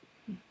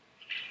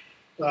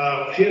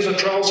 He was a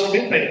troublesome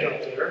inmate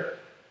up there.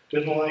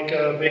 Didn't like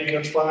being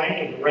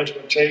confined and the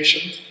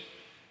regimentation.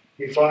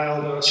 He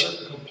filed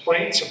certain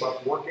complaints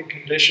about working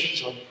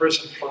conditions on the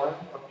prison farm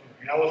up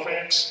near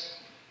Halifax.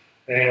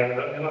 And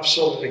enough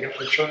so that they got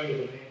returned to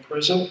the main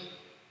prison.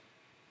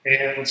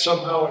 And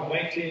somehow in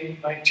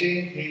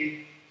 1919,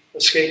 he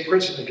escaped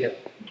prison again.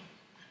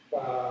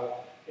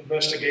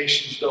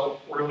 Investigations don't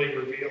really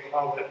reveal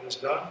how that was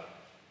done.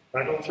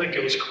 I don't think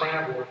it was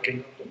crab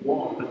working up the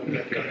wall like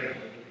that guy in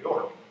New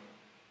York.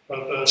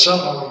 But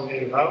somehow he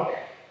made it out.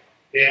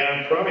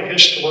 And probably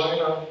hitched a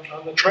ride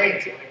on the train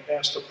flying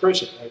past the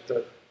prison right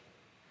there.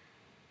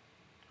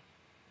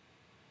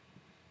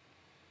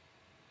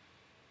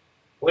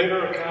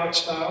 Later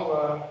accounts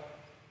now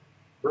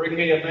bring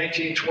me in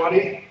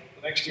 1920,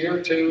 the next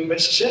year, to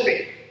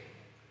Mississippi.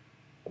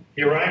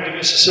 He arrived in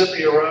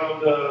Mississippi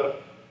around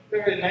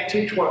in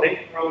 1920,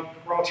 around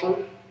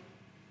Crawford,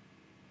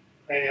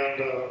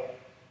 and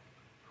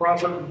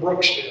Crawford and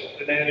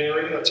Brooksville. In that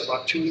area, that's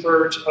about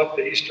 2/3 up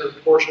the eastern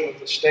portion of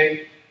the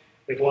state.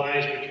 It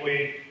lies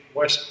between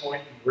West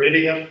Point and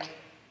Meridian,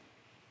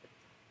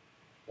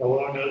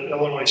 along the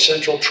Illinois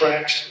Central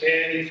tracks,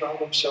 and he found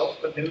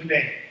himself a new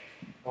name.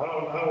 I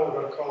don't know how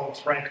we're going to call him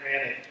Frank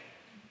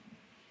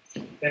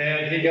Manning.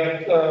 And he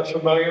got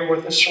familiar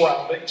with his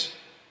surroundings.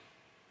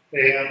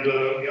 And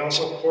he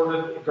also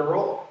courted a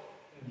girl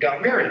and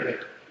got married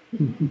there.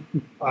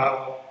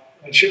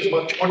 And she was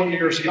about 20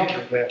 years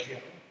younger than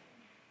him.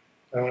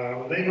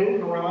 They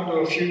moved around to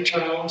a few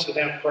towns in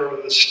that part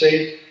of the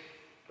state,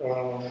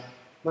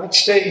 not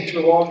staying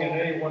too long in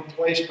any one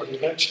place, but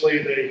eventually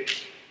they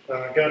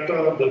got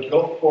down to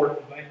Gulfport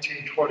in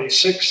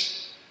 1926.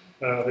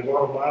 They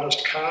bought a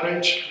modest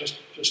cottage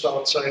just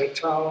outside of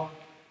town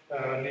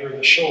near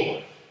the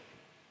shore.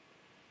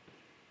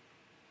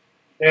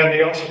 And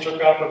they also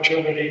took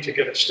opportunity to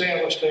get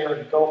established there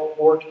in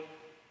Gulfport.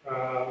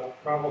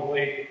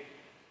 Probably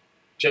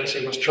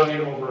Jesse was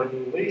turning over a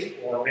new leaf,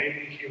 or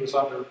maybe he was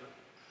under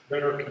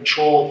better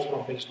control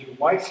from his new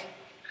wife.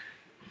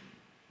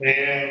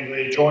 And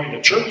they joined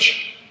a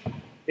church.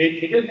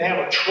 He didn't have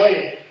a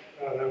trade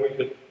that we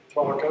could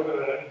talk of.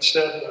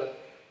 Instead,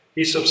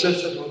 he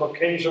subsisted with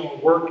occasional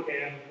work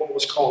and what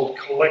was called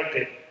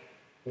collecting,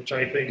 which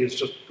I think is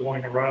just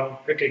going around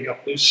picking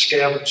up loose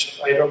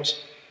scavenged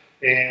items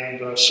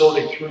and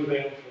sorting through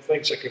them for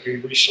things that could be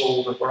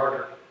resold or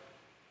bartered.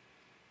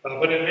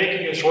 But in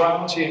making his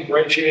rounds, he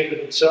ingratiated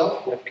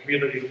himself with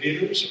community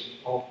leaders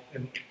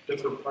in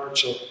different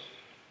parts of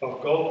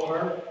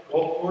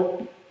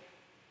Gulfport.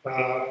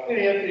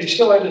 And he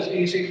still had his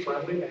easy,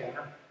 friendly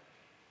manner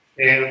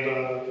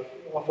and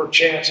offered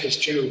chances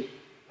to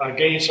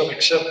gain some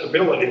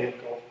acceptability in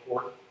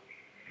Gulfport.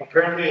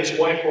 Apparently his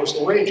wife was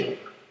the wage earner.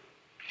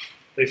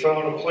 They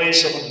found a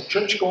place among the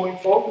church-going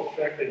folk. In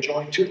fact, they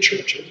joined two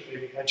churches,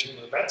 maybe hedging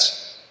their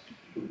bets,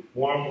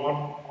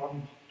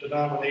 one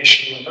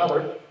denomination or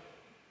another.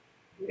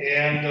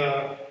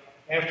 And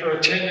after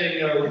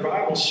attending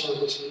revival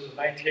services in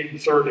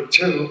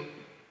 1932,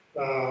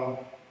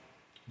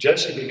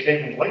 Jesse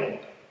became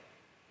enlightened.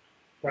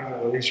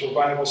 These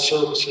revival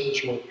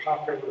services were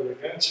popular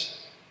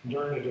events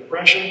during the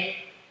Depression,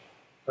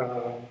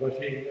 but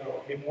he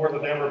more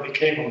than ever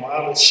became a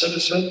model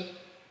citizen,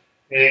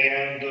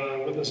 and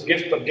with his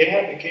gift of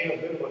gab, became a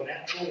bit of a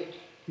natural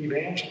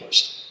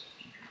evangelist.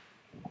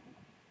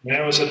 And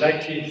that was in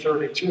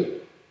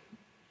 1932.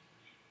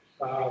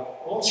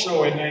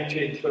 Also in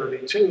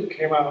 1932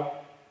 came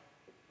out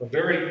a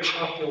very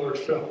popular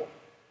film.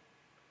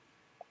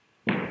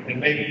 And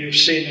maybe you've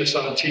seen this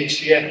on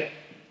TCM.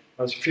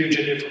 As a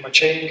fugitive from a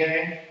chain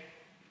gang.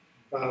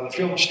 The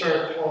film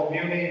starred Paul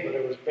Muni, but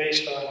it was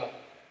based on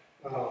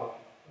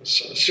a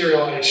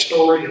serialized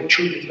story in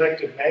True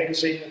Detective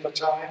magazine at the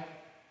time,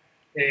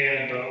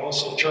 and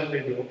also turned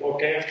into a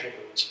book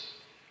afterwards.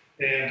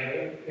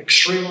 And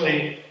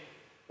extremely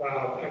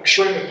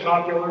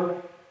popular.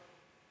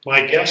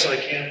 My guess, I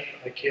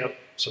can't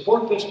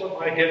support this, but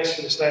my guess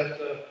is that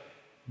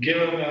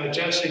given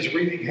Jesse's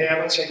reading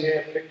habits, he may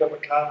have picked up a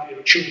copy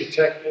of True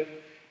Detective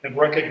and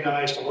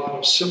recognized a lot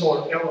of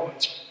similar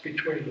elements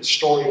between the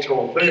story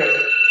told there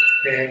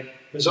and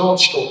his own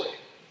story.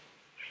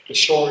 The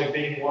story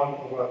being one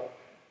of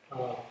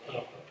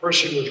a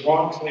person who was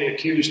wrongfully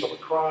accused of a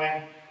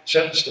crime,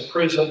 sentenced to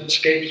prison,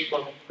 escapes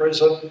from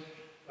prison,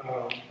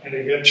 and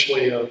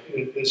eventually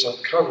is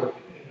uncovered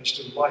in his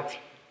new life.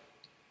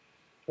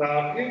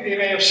 You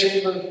may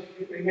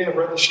have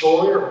read the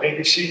story or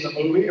maybe seen the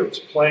movie. It was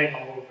playing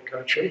all over the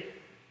country.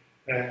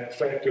 And in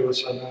fact, it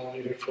was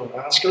nominated for an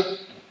Oscar.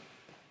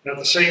 And at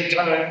the same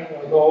time,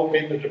 though,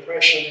 being the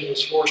Depression, he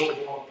was forced to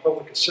go on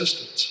public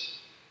assistance.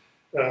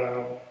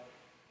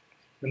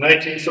 In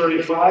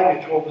 1935,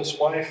 he told his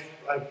wife,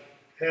 "I've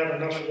had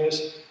enough of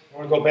this. I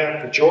want to go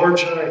back to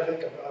Georgia.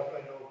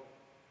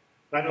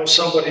 I know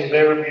somebody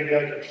there. Maybe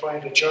I can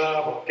find a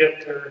job. I'll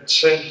get there and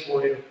send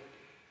for you."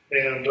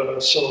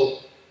 And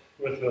so,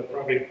 with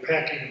probably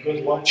packing a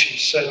good lunch, he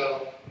set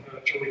out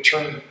to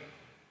return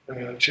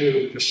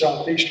to the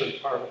southeastern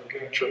part of the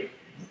country.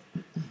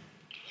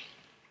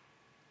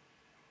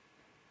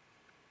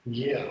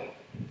 Yeah.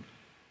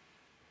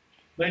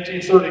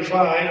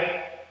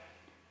 1935,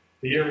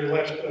 the year he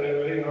left,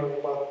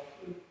 about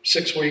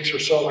 6 weeks or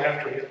so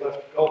after he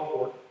left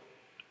Gulfport,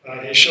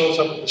 he shows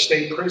up at the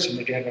state prison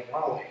again in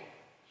Raleigh.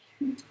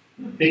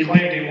 He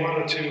claimed he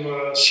wanted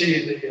to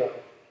see the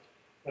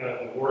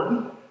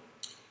warden.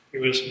 He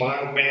was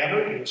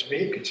mild-mannered, he was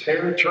meek, his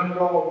hair had turned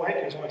all white,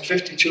 he was only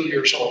 52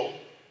 years old.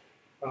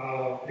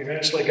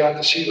 Eventually got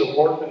to see the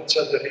warden and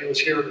said that he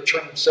was here to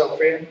turn himself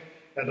in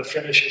and to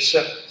finish his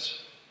sentence.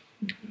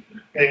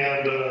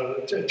 And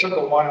it took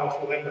a while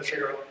for them to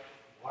figure out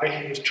why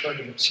he was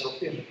turning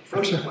himself in the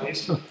first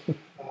place.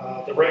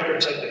 The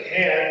records that they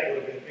had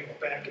would have been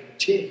back in the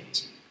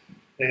teens.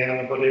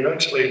 But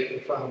eventually they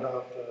found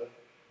out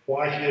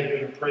why he had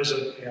been in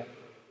prison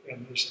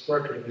and this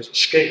record of his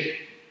escape.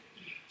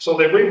 So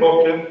they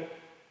rebooked him,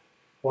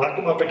 locked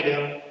him up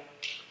again,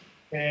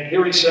 and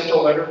here he sent a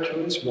letter to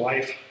his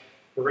wife,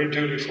 very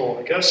dutiful,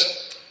 I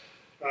guess.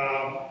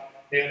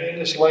 And in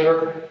this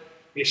letter,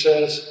 he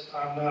says,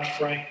 "I'm not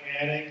Frank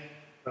Manning.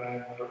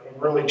 I'm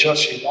really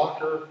Jesse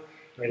Walker.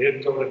 I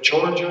didn't go to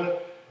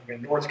Georgia. I'm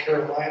in North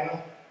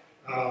Carolina.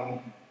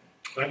 I'm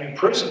in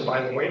prison,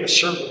 by the way, to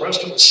serve the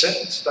rest of the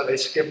sentence that I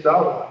skipped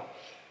out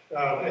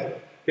on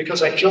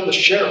because I killed the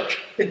sheriff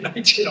in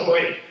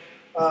 1908.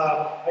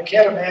 I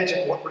can't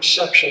imagine what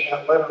reception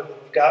that letter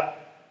would have gotten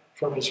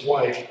from his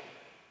wife,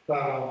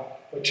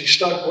 but she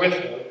stuck with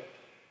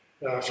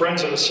her.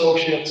 Friends and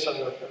associates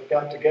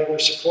got together,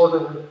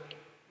 supported her,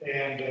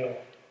 and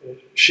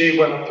she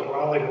went up to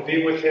Raleigh to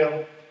be with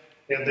him,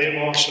 and they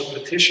launched a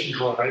petition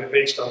drive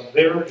based on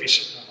their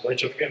recent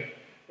knowledge of him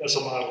as a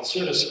model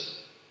citizen,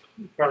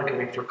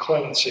 arguing for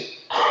clemency.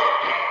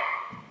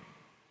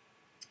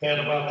 And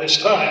about this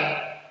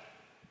time,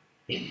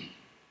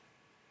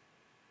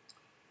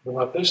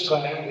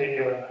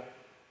 the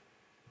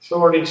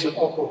authorities in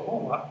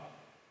Oklahoma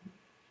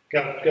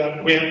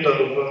got wind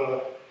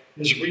of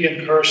his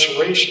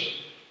reincarceration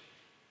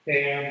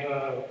and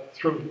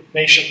through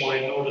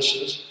nationwide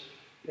notices,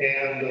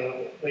 and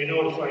they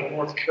notified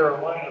North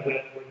Carolina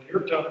that when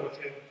you're done with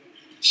him,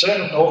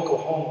 send him to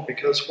Oklahoma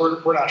because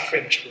we're not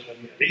finished with him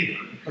yet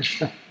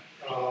either.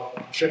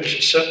 Finish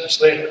his sentence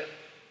there,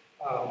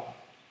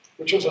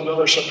 which was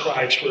another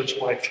surprise for his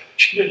wife.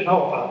 She didn't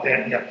know about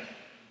that yet.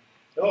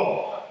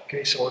 Oh,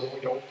 okay, so we're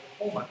going to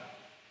Oklahoma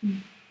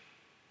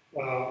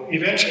now.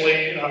 Eventually,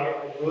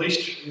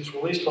 he was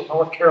released from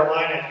North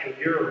Carolina after a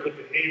year of good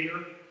behavior,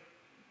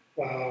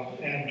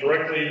 and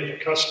directly into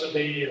the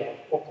custody of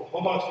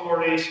Oklahoma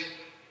authorities,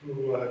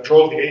 who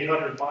drove the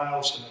 800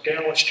 miles to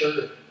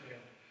McAllister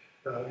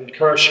and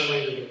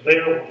incarcerated him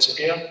there once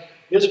again.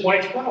 His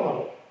wife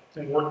followed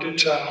him and worked in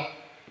town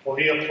while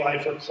he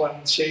applied for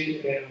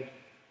clemency and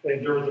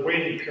during the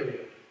waiting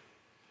period.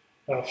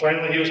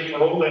 Finally, he was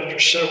paroled after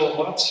several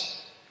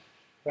months.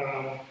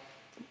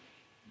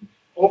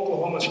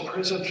 Oklahoma's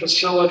prison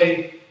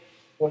facility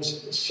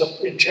was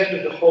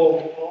intended to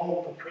hold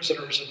all the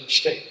prisoners in the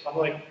state,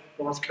 unlike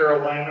North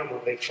Carolina,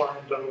 where they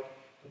farmed out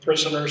the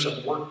prisoners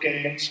and work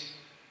gangs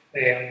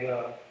and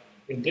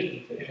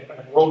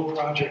road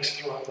projects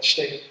throughout the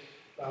state.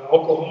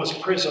 Oklahoma's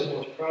prison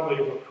was probably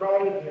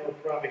overcrowded, and they were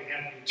probably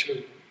happy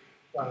to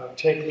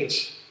take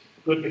this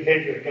good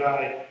behavior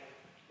guy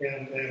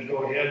and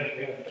go ahead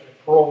and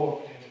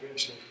parole him and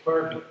eventually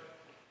pardon him.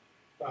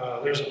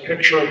 There's a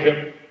picture of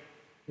him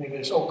in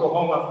his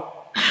Oklahoma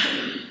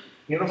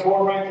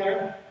uniform right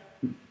there,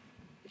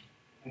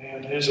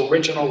 and his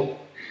original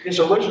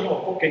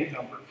booking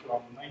number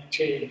from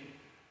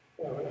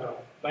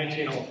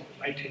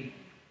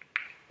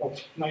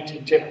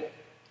 1910,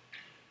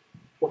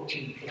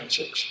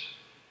 14.6.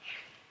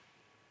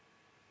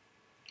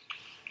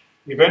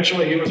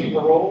 Eventually, he was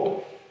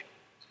paroled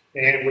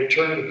and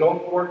returned to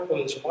Gulfport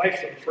with his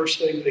wife, and the first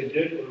thing they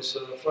did was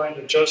find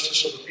a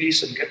justice of the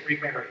peace and get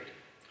remarried.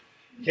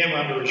 Him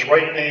under his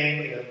right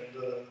name,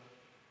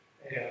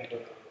 and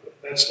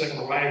that's them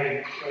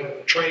arriving right at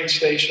the train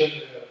station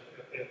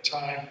at that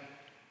time,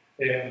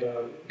 and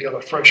got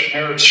a fresh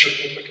marriage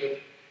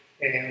certificate,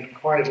 and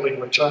quietly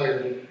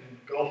retired in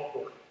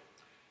Gulfport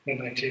in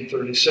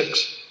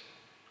 1936.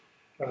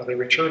 They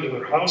returned to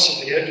their house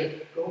at the edge of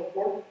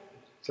Gulfport.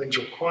 Things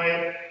were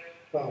quiet.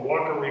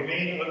 Walker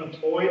remained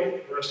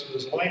unemployed the rest of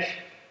his life.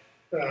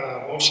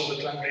 Most of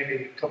the time, maybe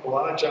a couple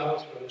odd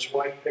jobs, but his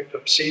wife picked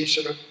up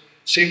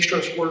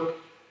seamstress work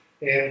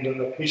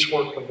and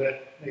piecework of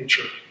that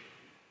nature.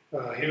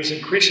 He was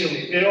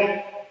increasingly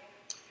ill.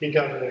 He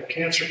got a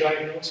cancer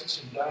diagnosis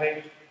and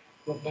died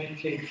in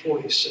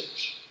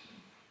 1946.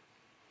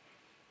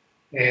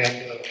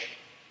 And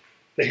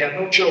they had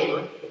no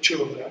children, the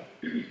two of them.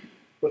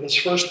 With his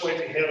first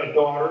wife, he had a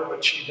daughter,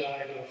 but she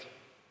died of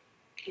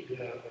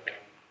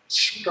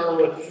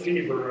scarlet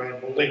fever, I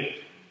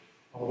believe.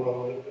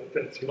 Although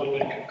that's a little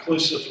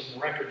inconclusive from the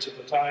records at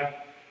the time.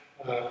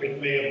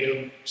 It may have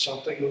been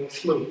something with the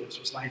flu. This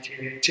was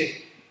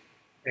 1918.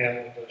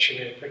 And she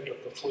may have picked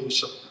up the flu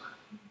somewhere.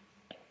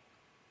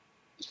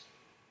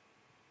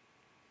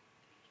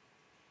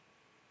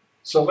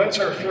 So that's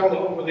our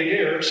fellow over the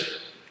years.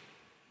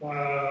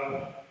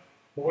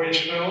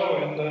 Boyish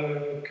fellow, and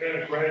kind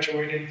of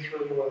graduating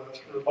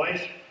through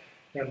life.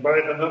 And by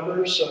the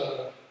numbers,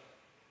 in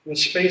the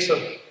space of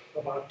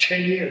about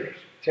 10 years,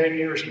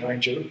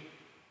 mind you,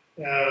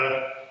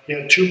 he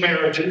had 2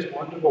 marriages,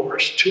 1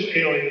 divorce, 2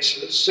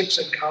 aliases, 6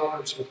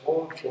 encounters with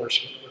law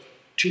enforcement with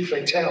 2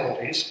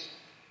 fatalities,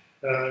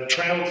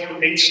 traveled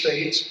through 8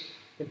 states,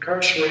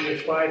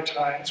 incarcerated 5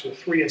 times with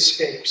 3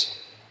 escapes,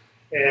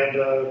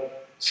 and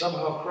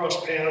somehow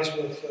crossed paths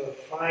with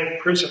 5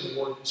 prison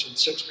wardens and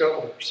 6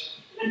 governors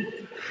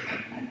in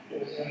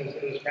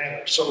his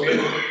manner. So an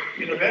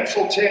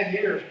eventful 10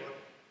 years, but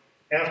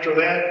after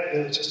that,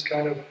 it's just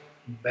kind of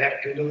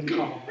back into the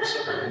commons.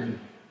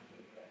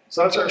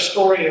 So that's our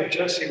story of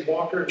Jesse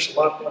Walker. There's a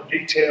lot more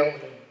detail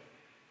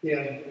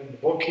in the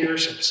book here,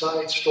 some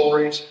side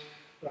stories.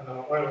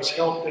 I was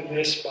helped in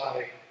this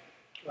by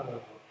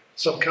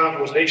some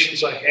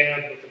conversations I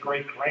had with the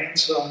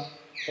great-grandson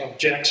of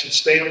Jackson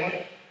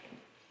Standland.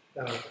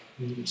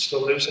 He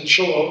still lives in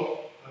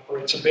Shiloh,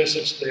 operates a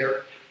business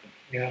there,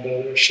 and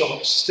there's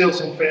still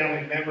some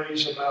family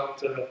memories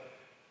about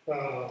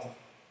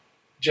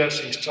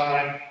Jesse's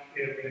time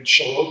in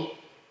Shiloh.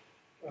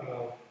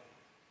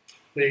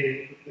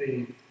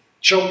 The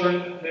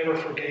children never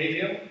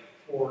forgave him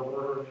for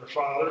murdering their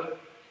father.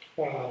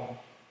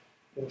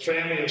 The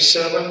family of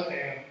 7,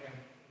 and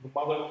the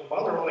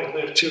mother only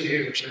lived 2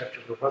 years after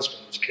her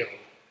husband was killed.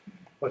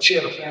 But she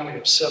had a family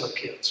of 7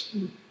 kids,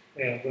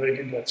 and living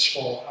in that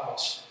small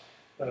house.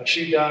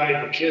 She died.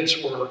 The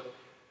kids were,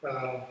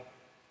 I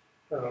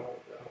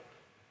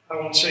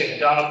won't say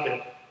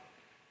adopted,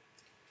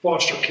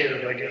 foster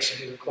cared, I guess,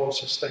 would be the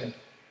closest thing,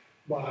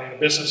 by a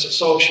business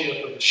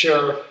associate of the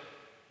sheriff,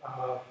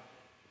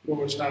 who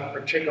was not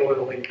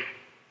particularly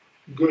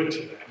good to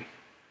them.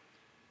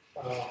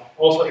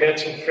 Also had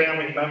some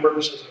family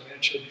members, as I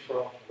mentioned,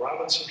 from the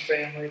Robinson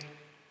family.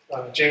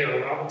 J.R.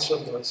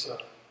 Robinson was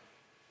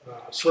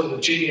sort of the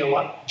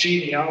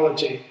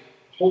genealogy,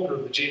 holder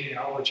of the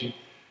genealogy,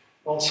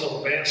 also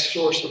a vast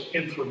source of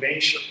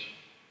information.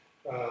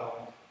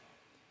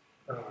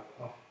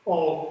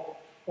 All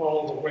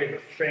the way the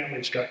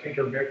families got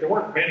intermarried. There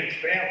weren't many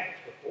families,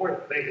 but boy,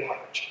 were they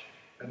large.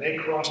 And they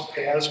crossed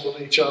paths with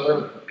each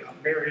other,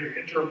 got married,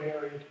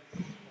 intermarried,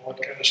 all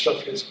that kind of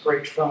stuff. He was a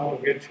great fount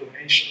of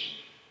information.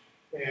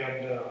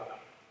 And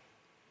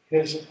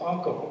his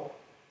uncle,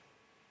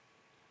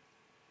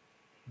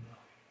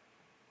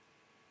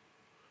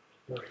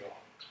 there we go.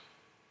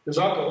 His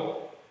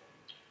uncle,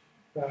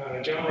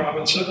 John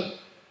Robinson,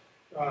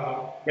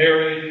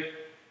 married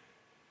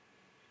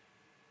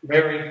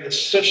the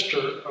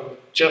sister of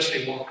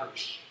Jesse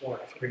Walker's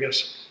wife, I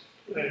guess.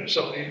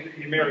 So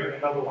he married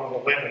another one of the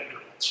Leonard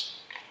girls.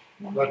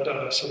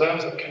 But so that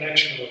was a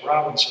connection to the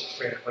Robinson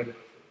family, the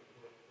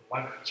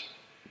Leonards.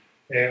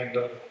 And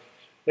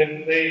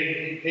then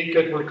he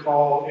could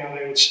recall, you know,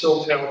 they would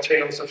still tell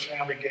tales of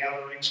family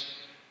gatherings.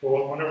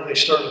 Well, whenever they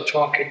started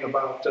talking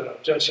about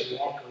Jesse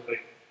Walker, they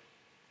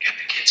get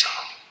the kids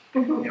out.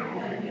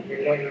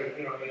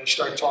 You know, they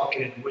start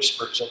talking in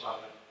whispers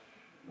about it.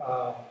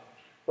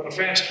 But a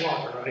fast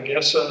talker, I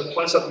guess, a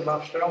pleasant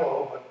enough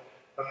fellow,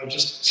 but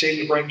just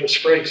seemed to bring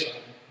disgrace on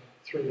him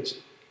through his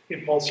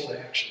impulsive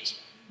actions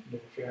in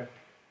the family.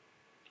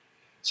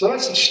 So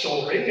that's the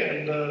story,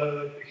 and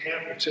be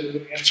happy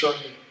to answer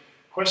any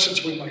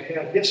questions we might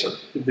have. Yes, sir.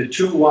 Did the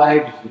two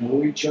wives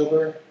know each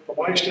other? The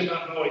wives did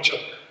not know each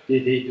other.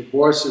 Did he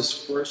divorce his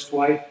first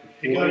wife?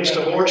 He got his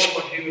divorce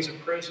when he was in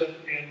prison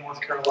in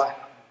North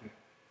Carolina.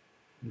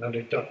 And then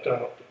he ducked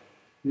out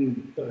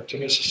to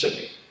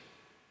Mississippi.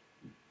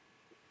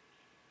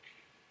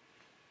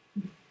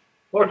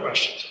 More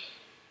questions?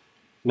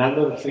 None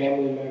of the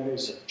family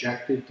members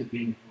objected to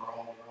being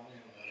paroled early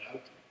and let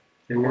out?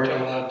 They weren't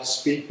allowed to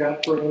speak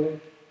up or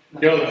anything?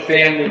 You know, the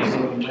families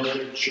of the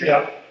murdered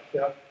sheriff.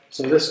 Yeah.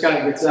 So this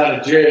guy gets out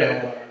of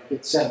jail or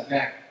gets sent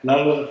back. None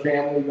of the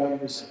family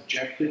members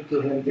objected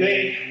to him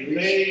being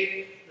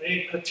released?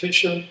 They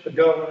petitioned the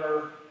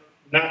governor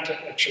not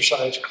to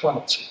exercise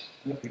clemency.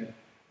 Okay.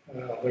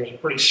 There's a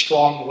pretty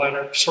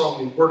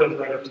strongly worded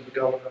letter to the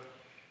governor,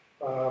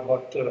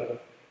 but the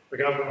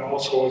governor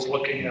also was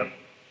looking at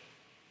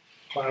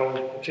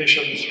filing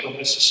petitions from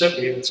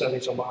Mississippi that said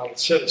he's a model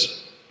citizen.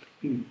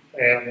 And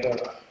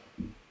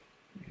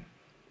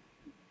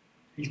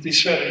he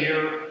spent a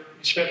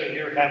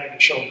year having to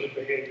show good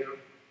behavior.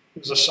 He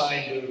was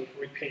assigned to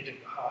repainting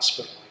the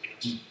hospital, I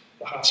guess,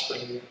 the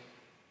hospital unit.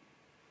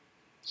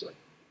 So.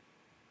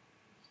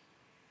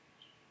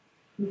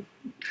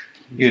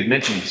 You had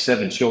mentioned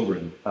 7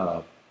 children.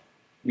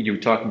 You were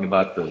talking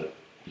about the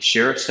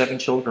sheriff's 7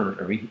 children,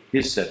 or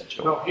his 7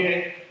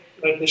 children?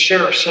 No, the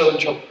sheriff's 7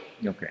 children.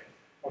 Okay.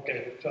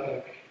 Okay.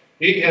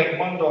 He had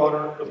one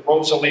daughter with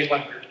Rosalie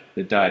Leonard.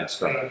 That died at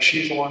Southport.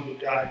 She's the one who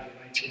died in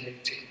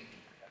 1918,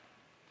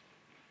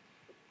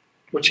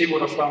 which he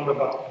would have found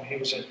about when he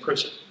was in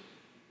prison.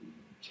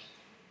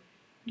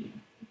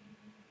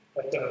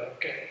 But,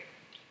 okay.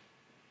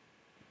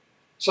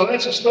 So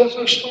that's a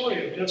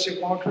story of Jesse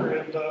Walker,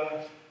 and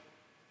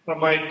I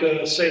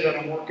might say that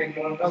I'm working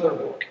on another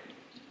book.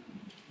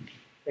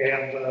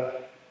 And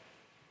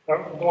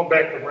I'm going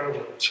back to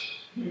railroads.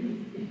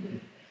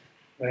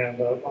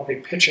 And I'll be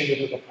pitching it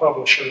to the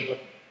publisher, but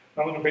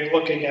I'm going to be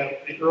looking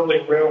at the early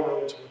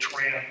railroads which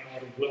ran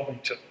out of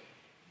Wilmington.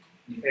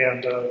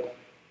 And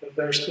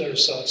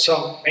there's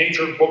some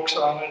major books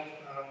on it,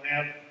 on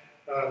that.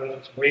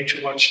 There's way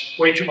too much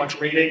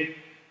reading.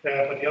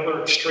 But the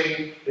other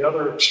extreme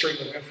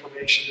of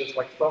information is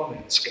like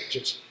thumbnail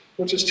sketches,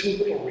 which is too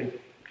little reading.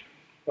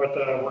 But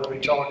we're going to be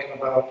talking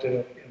about,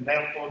 in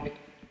that book,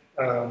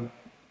 the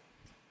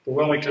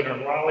Wilmington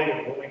and Raleigh,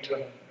 and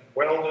Wilmington and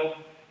Weldon,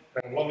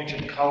 and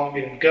Wilmington,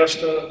 Columbia, and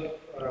Augusta,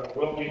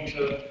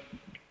 Wilmington,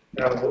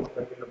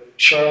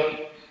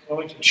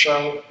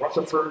 Charlotte,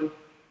 Rutherford,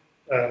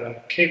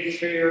 Cape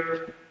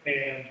Fear,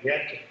 and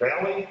Yadkin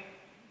Valley.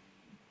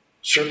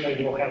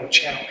 Certainly we'll have a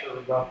chapter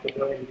about the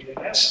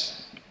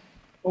WBNS.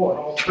 Oh, an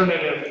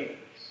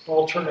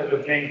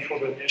alternative name for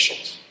the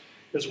initials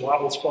is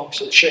Wobbles,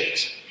 Bumps, and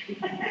Shakes.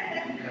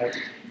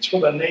 It's for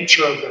the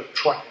nature of the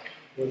track,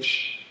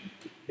 which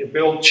you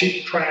build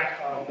cheap track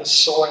on this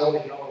soil,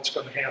 you know what's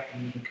going to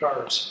happen when the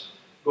cars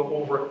go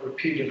over it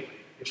repeatedly.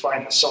 You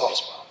find the soft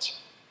spots.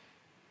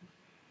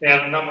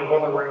 And a number of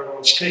other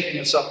railroads taking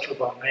us up to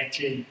about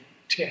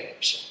 1910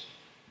 or so.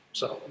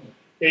 So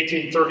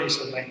 1830s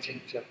to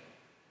 1910.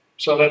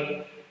 So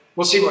that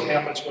we'll see what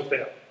happens with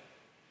that.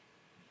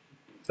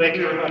 Thank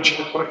you very much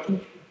for the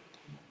question.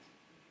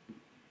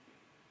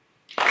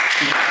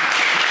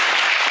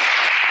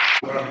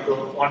 I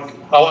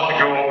want to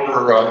go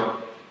over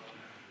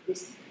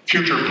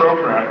future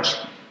programs,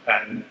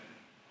 and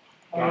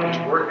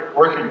I'm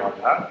working on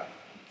that.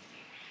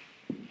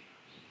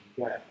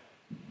 Yeah.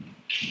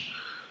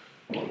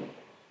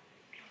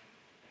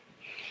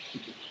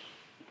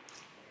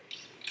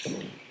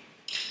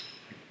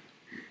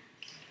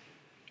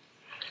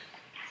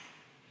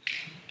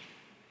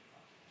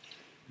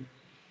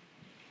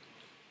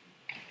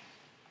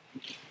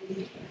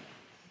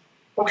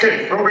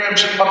 Okay,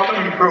 programs,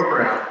 upcoming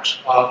programs.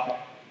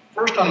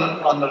 First on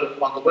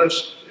the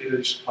list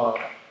is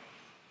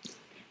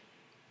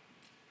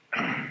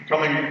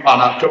coming on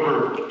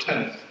October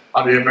 10th.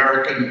 The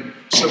American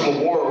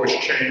Civil War was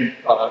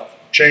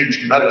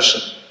changed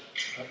medicine,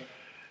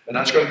 and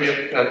that's going to be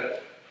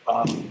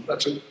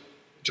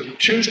it's a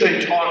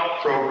Tuesday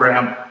talk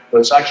program, but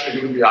it's actually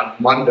going to be on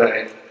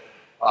Monday,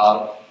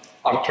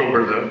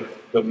 October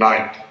the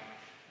 9th,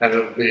 and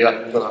it'll be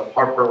at the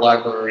Harper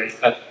Library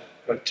at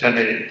 10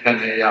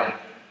 a.m.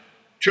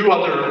 2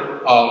 other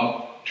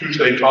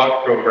Tuesday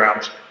talk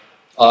programs.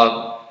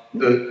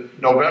 The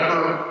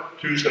November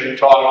Tuesday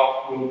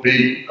talk will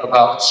be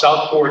about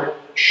Southport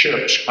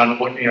ships, kind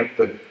of looking at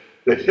the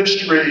the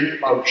history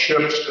of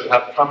ships that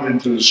have come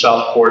into the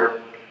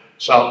Southport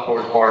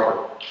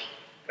Harbor.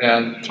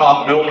 And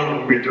Tom Milner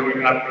will be doing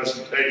that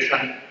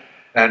presentation.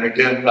 And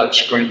again,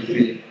 that's going to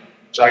be,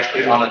 it's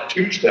actually on a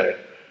Tuesday,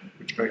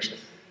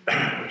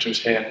 which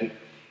is handy.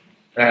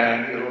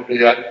 And it will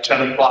be at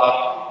 10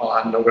 o'clock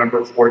on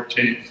November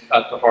 14th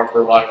at the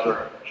Harbor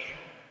Library.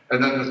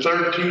 And then the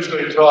third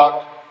Tuesday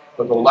talk,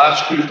 or the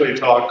last Tuesday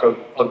talk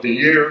of the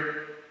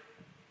year,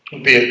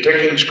 will be at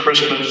Dickens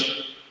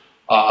Christmas,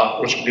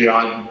 which will be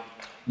on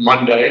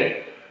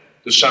Monday,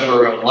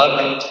 December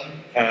 11th,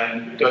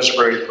 and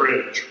Desperado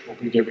Bridge will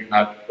be giving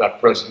that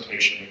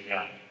presentation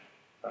again.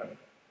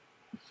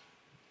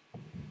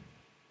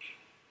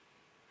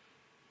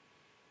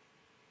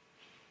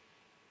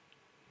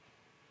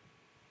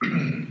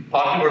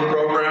 Popular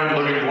program,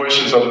 Living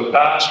Voices of the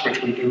Past,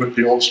 which we do at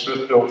the old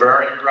Smithville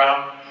Burying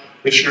Ground.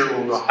 This year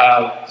we will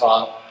have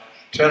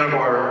 10 of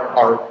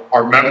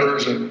our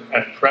members and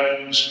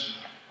friends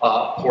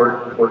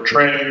for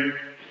training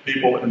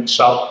people in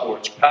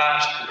Southport's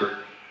past that are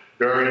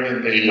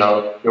buried in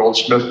the old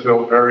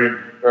Smithville Burying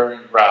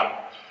Ground.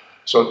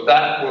 So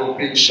that will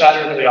be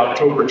Saturday,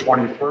 October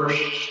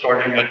 21st,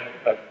 starting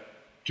at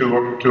 2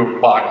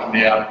 o'clock in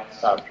the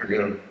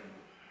afternoon.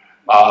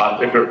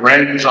 If it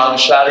rains on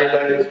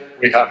Saturday,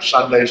 we have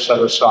Sunday set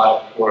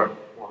aside for a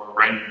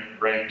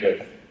rain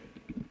day.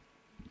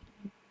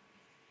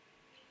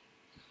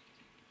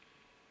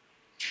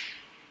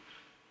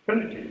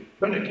 Finicky.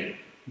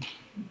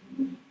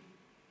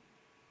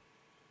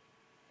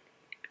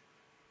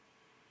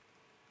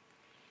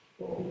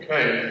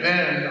 Okay,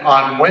 then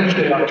on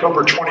Wednesday,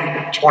 October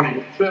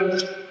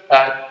 25th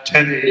at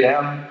 10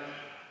 a.m.,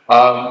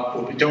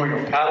 we'll be doing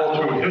a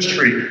paddle through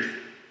history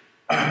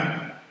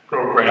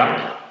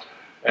program.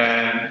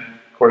 And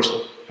of course,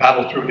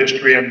 paddle through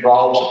history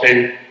involves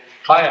a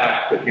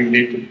kayak that you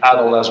need to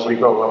paddle as we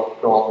go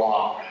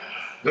along.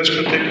 This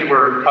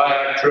particular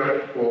kayak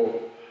trip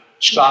will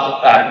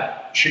stop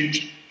at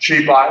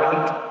Sheep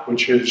Island,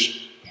 which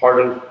is part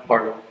of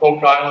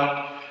Oak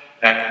Island,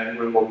 and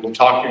we will be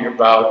talking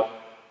about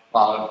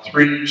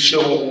 3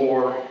 Civil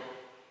War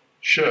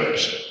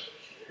ships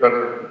that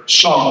are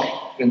sunk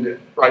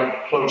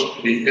right close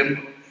to the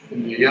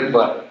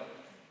inlet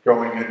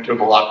going into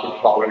the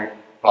Lockwood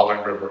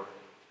River.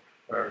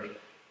 There's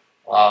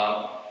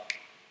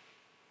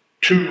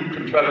 2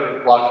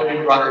 Confederate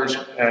blockade runners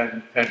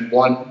and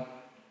 1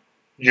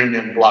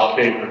 Union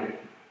blockader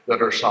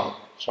that are sunk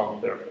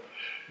there.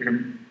 You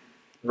can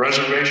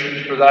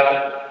reservations for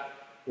that.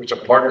 It's a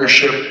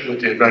partnership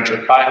with the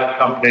Adventure Kayak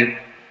Company,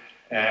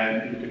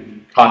 and you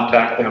can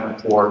contact them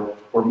for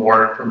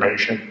more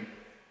information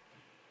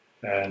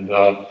and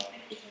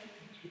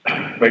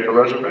make a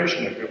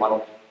reservation if you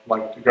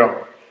like to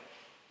go.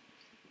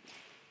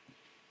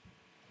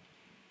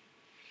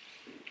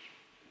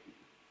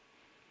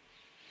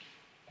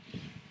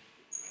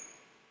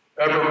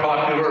 Ever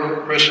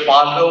popular Chris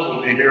Fonville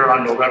will be here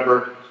on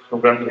November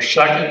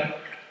 2nd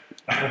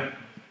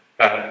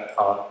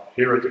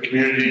here at the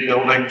community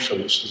building. So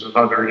this is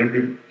another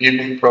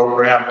evening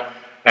program,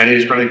 and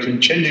he's going to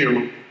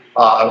continue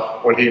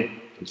the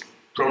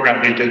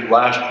program he did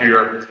last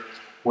year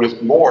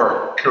with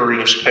more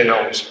curious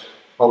tales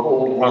of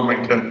old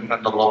Wilmington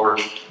and the lower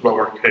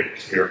Cape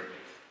here.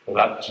 So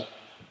that's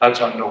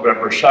on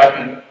November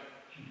 2nd,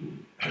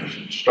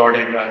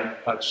 starting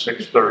at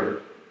 6:30.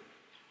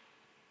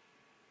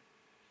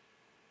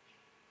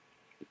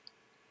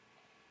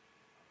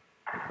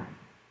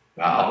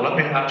 Now, let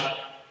me ask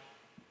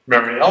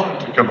Mary Ellen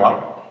to come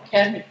up.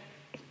 Okay.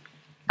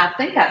 I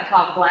think I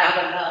talked loud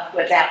enough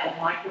without the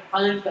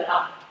microphone, but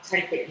I'll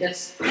take it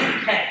just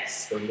in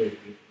case.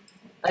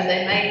 And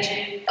they made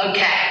you?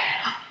 Okay.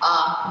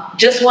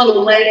 Just want to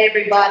let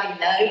everybody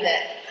know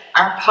that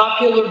our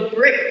popular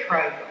brick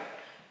program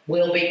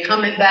will be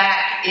coming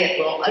back. It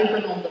will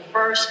open on the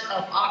 1st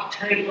of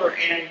October,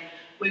 and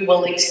we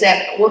will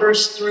accept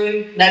orders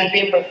through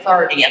November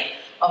 30th.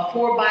 A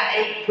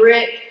 4x8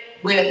 brick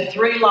with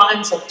 3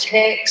 lines of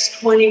text,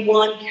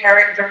 21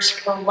 characters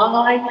per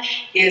line,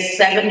 is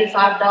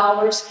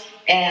 $75,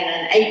 and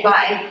an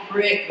 8x8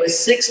 brick with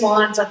 6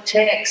 lines of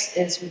text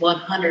is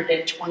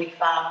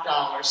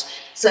 $125.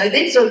 So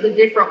these are the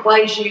different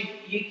ways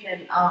you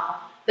can,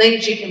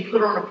 things you can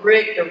put on a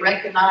brick to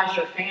recognize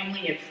your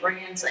family and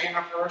friends,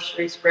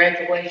 anniversaries,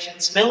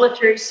 graduations,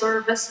 military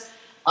service,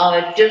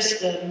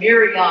 just a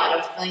myriad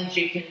of things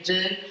you can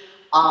do.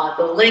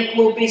 The link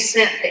will be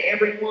sent to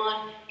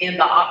everyone in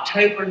the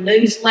October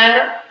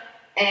newsletter,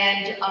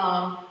 and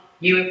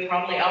you have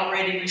probably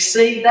already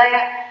received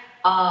that.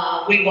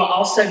 We will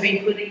also be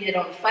putting it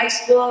on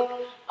Facebook.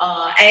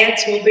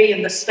 Ads will be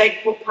in the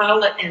Stateport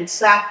Pilot and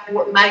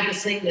Southport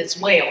magazine as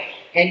well.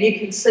 And you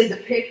can see the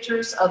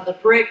pictures of the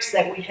bricks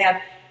that we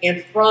have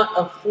in front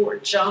of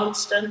Fort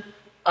Johnston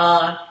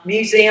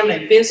Museum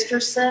and Visitor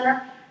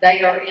Center.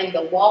 They are in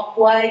the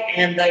walkway,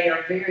 and they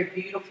are very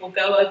beautiful.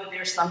 Go over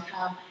there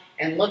sometime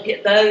and look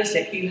at those.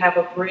 If you have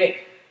a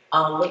brick,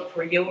 look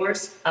for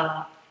yours,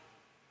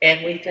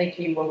 and we think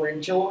you will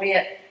enjoy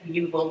it.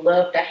 You will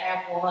love to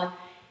have one,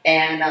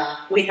 And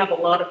we have a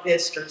lot of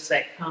visitors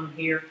that come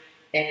here,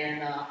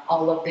 and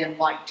all of them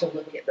like to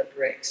look at the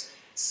bricks.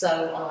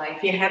 So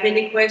if you have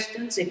any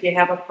questions, if you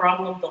have a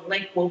problem, the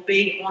link will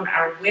be on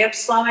our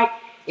website.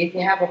 If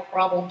you have a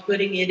problem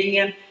putting it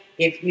in,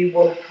 if you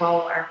will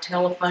call our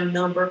telephone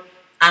number,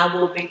 I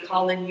will be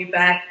calling you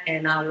back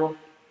and I will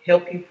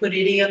help you put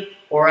it in,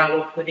 or I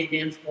will put it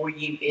in for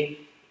you if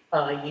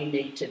you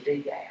need to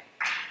do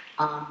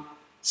that.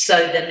 So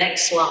the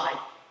next slide,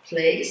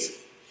 please.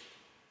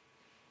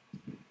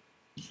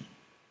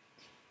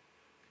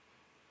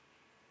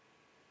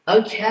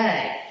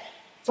 Okay,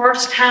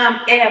 first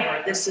time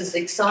ever. This is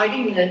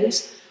exciting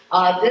news.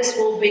 This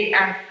will be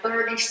our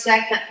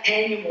 32nd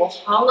annual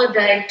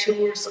holiday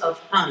tours of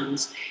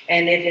homes,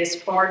 and it is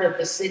part of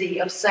the City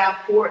of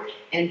Southport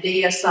and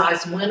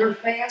DSI's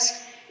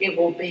Winterfest. It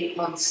will be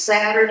on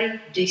Saturday,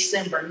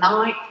 December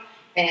 9th,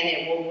 and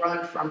it will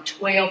run from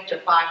 12 to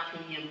 5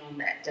 p.m. on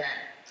that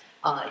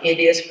day. It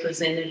is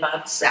presented by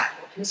the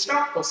Southport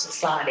Historical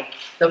Society.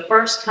 The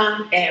first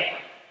time ever.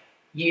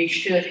 You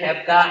should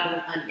have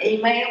gotten an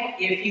email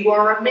if you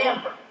are a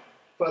member.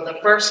 For the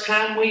first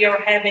time, we are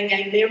having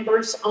a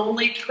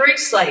members-only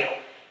pre-sale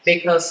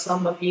because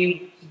some of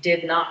you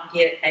did not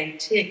get a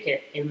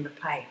ticket in the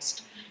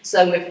past.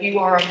 So if you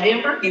are a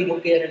member, you will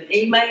get an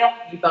email.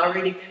 You've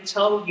already been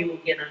told you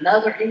will get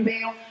another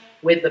email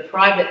with the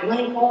private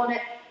link on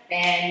it,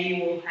 and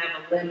you will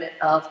have a limit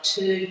of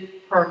 2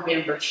 per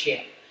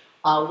membership.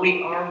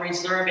 We are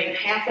reserving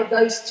half of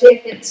those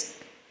tickets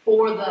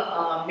for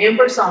the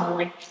members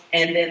only,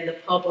 and then the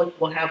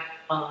public will have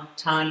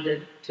time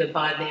to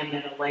buy them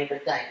at a later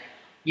date.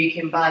 You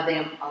can buy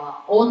them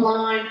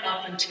online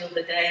up until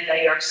the day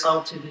they are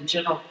sold to the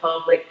general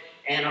public,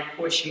 and of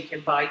course you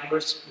can buy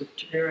yours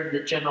during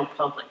the general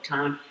public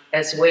time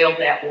as well.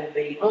 That will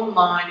be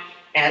online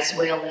as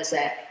well as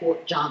at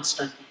Fort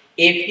Johnston.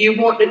 If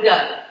you want to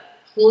go,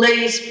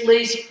 please,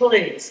 please,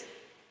 please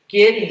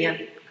get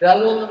in,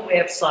 go on the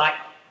website,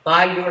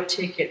 buy your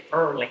ticket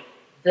early.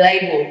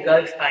 They will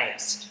go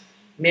fast.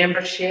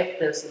 Membership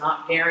does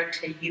not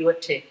guarantee you a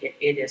ticket.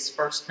 It is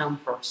first come,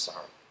 first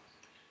served.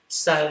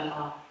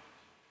 So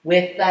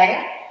with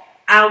that,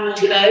 I will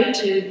go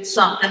to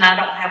something I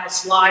don't have a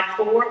slide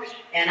for,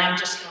 and I'm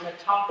just going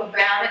to talk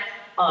about it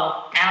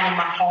out of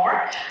my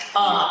heart.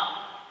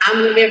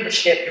 I'm the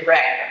membership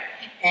director,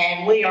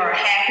 and we are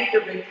happy to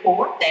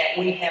report that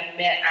we have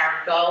met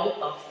our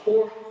goal of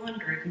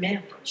 400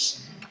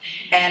 members.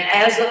 And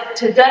as of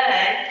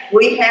today,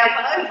 we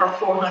have over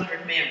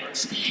 400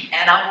 members.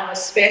 And I want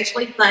to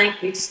especially thank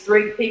these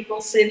 3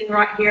 people sitting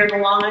right here in the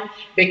line,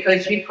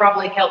 because you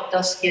probably helped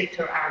us get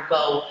to our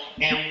goal,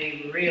 and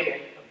we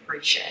really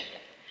appreciate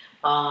it.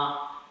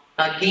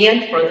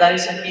 Again, for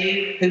those of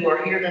you who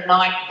are here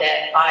tonight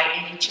that by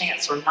any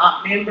chance are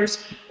not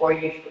members, or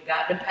you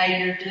forgot to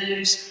pay your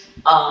dues,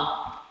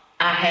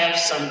 I have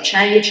some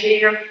change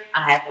here.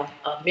 I have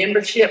a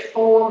membership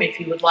form. If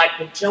you would like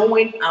to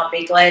join, I'll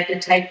be glad to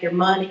take your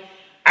money.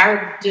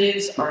 Our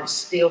dues are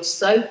still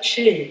so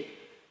cheap.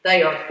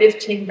 They are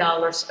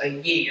 $15 a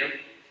year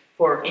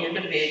for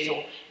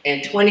individual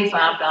and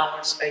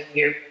 $25 a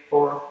year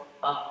for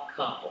a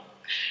couple.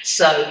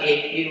 So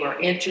if you are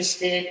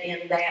interested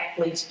in that,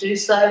 please do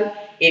so.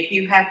 If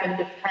you happen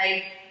to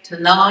pay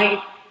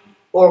tonight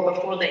or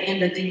before the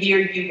end of the year,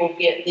 you will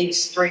get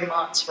these 3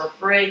 months for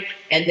free,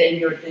 and then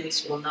your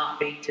dues will not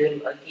be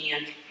due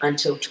again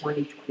until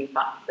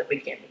 2025, the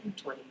beginning of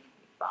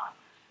 2025.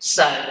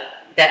 So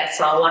that's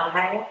all I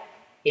have.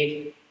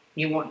 If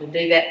you want to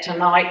do that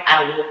tonight,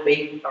 I will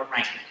be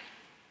around.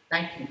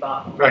 Thank you,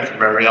 Bob. Thank you,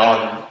 Mary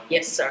Ellen.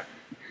 Yes, sir.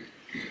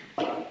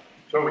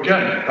 So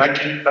again,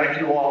 thank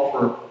you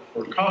all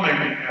for coming,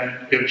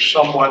 and if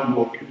someone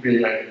will give me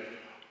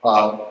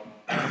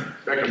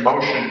make a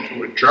motion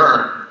to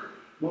adjourn.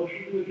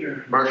 Motion to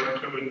adjourn.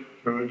 Motion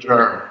to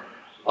adjourn.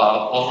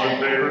 All in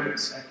favor?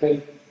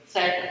 Second.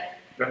 Second.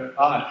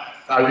 Aye.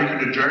 Now you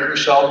can adjourn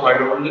yourself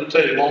right over to the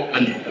table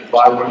and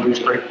buy one of these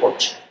great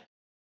books.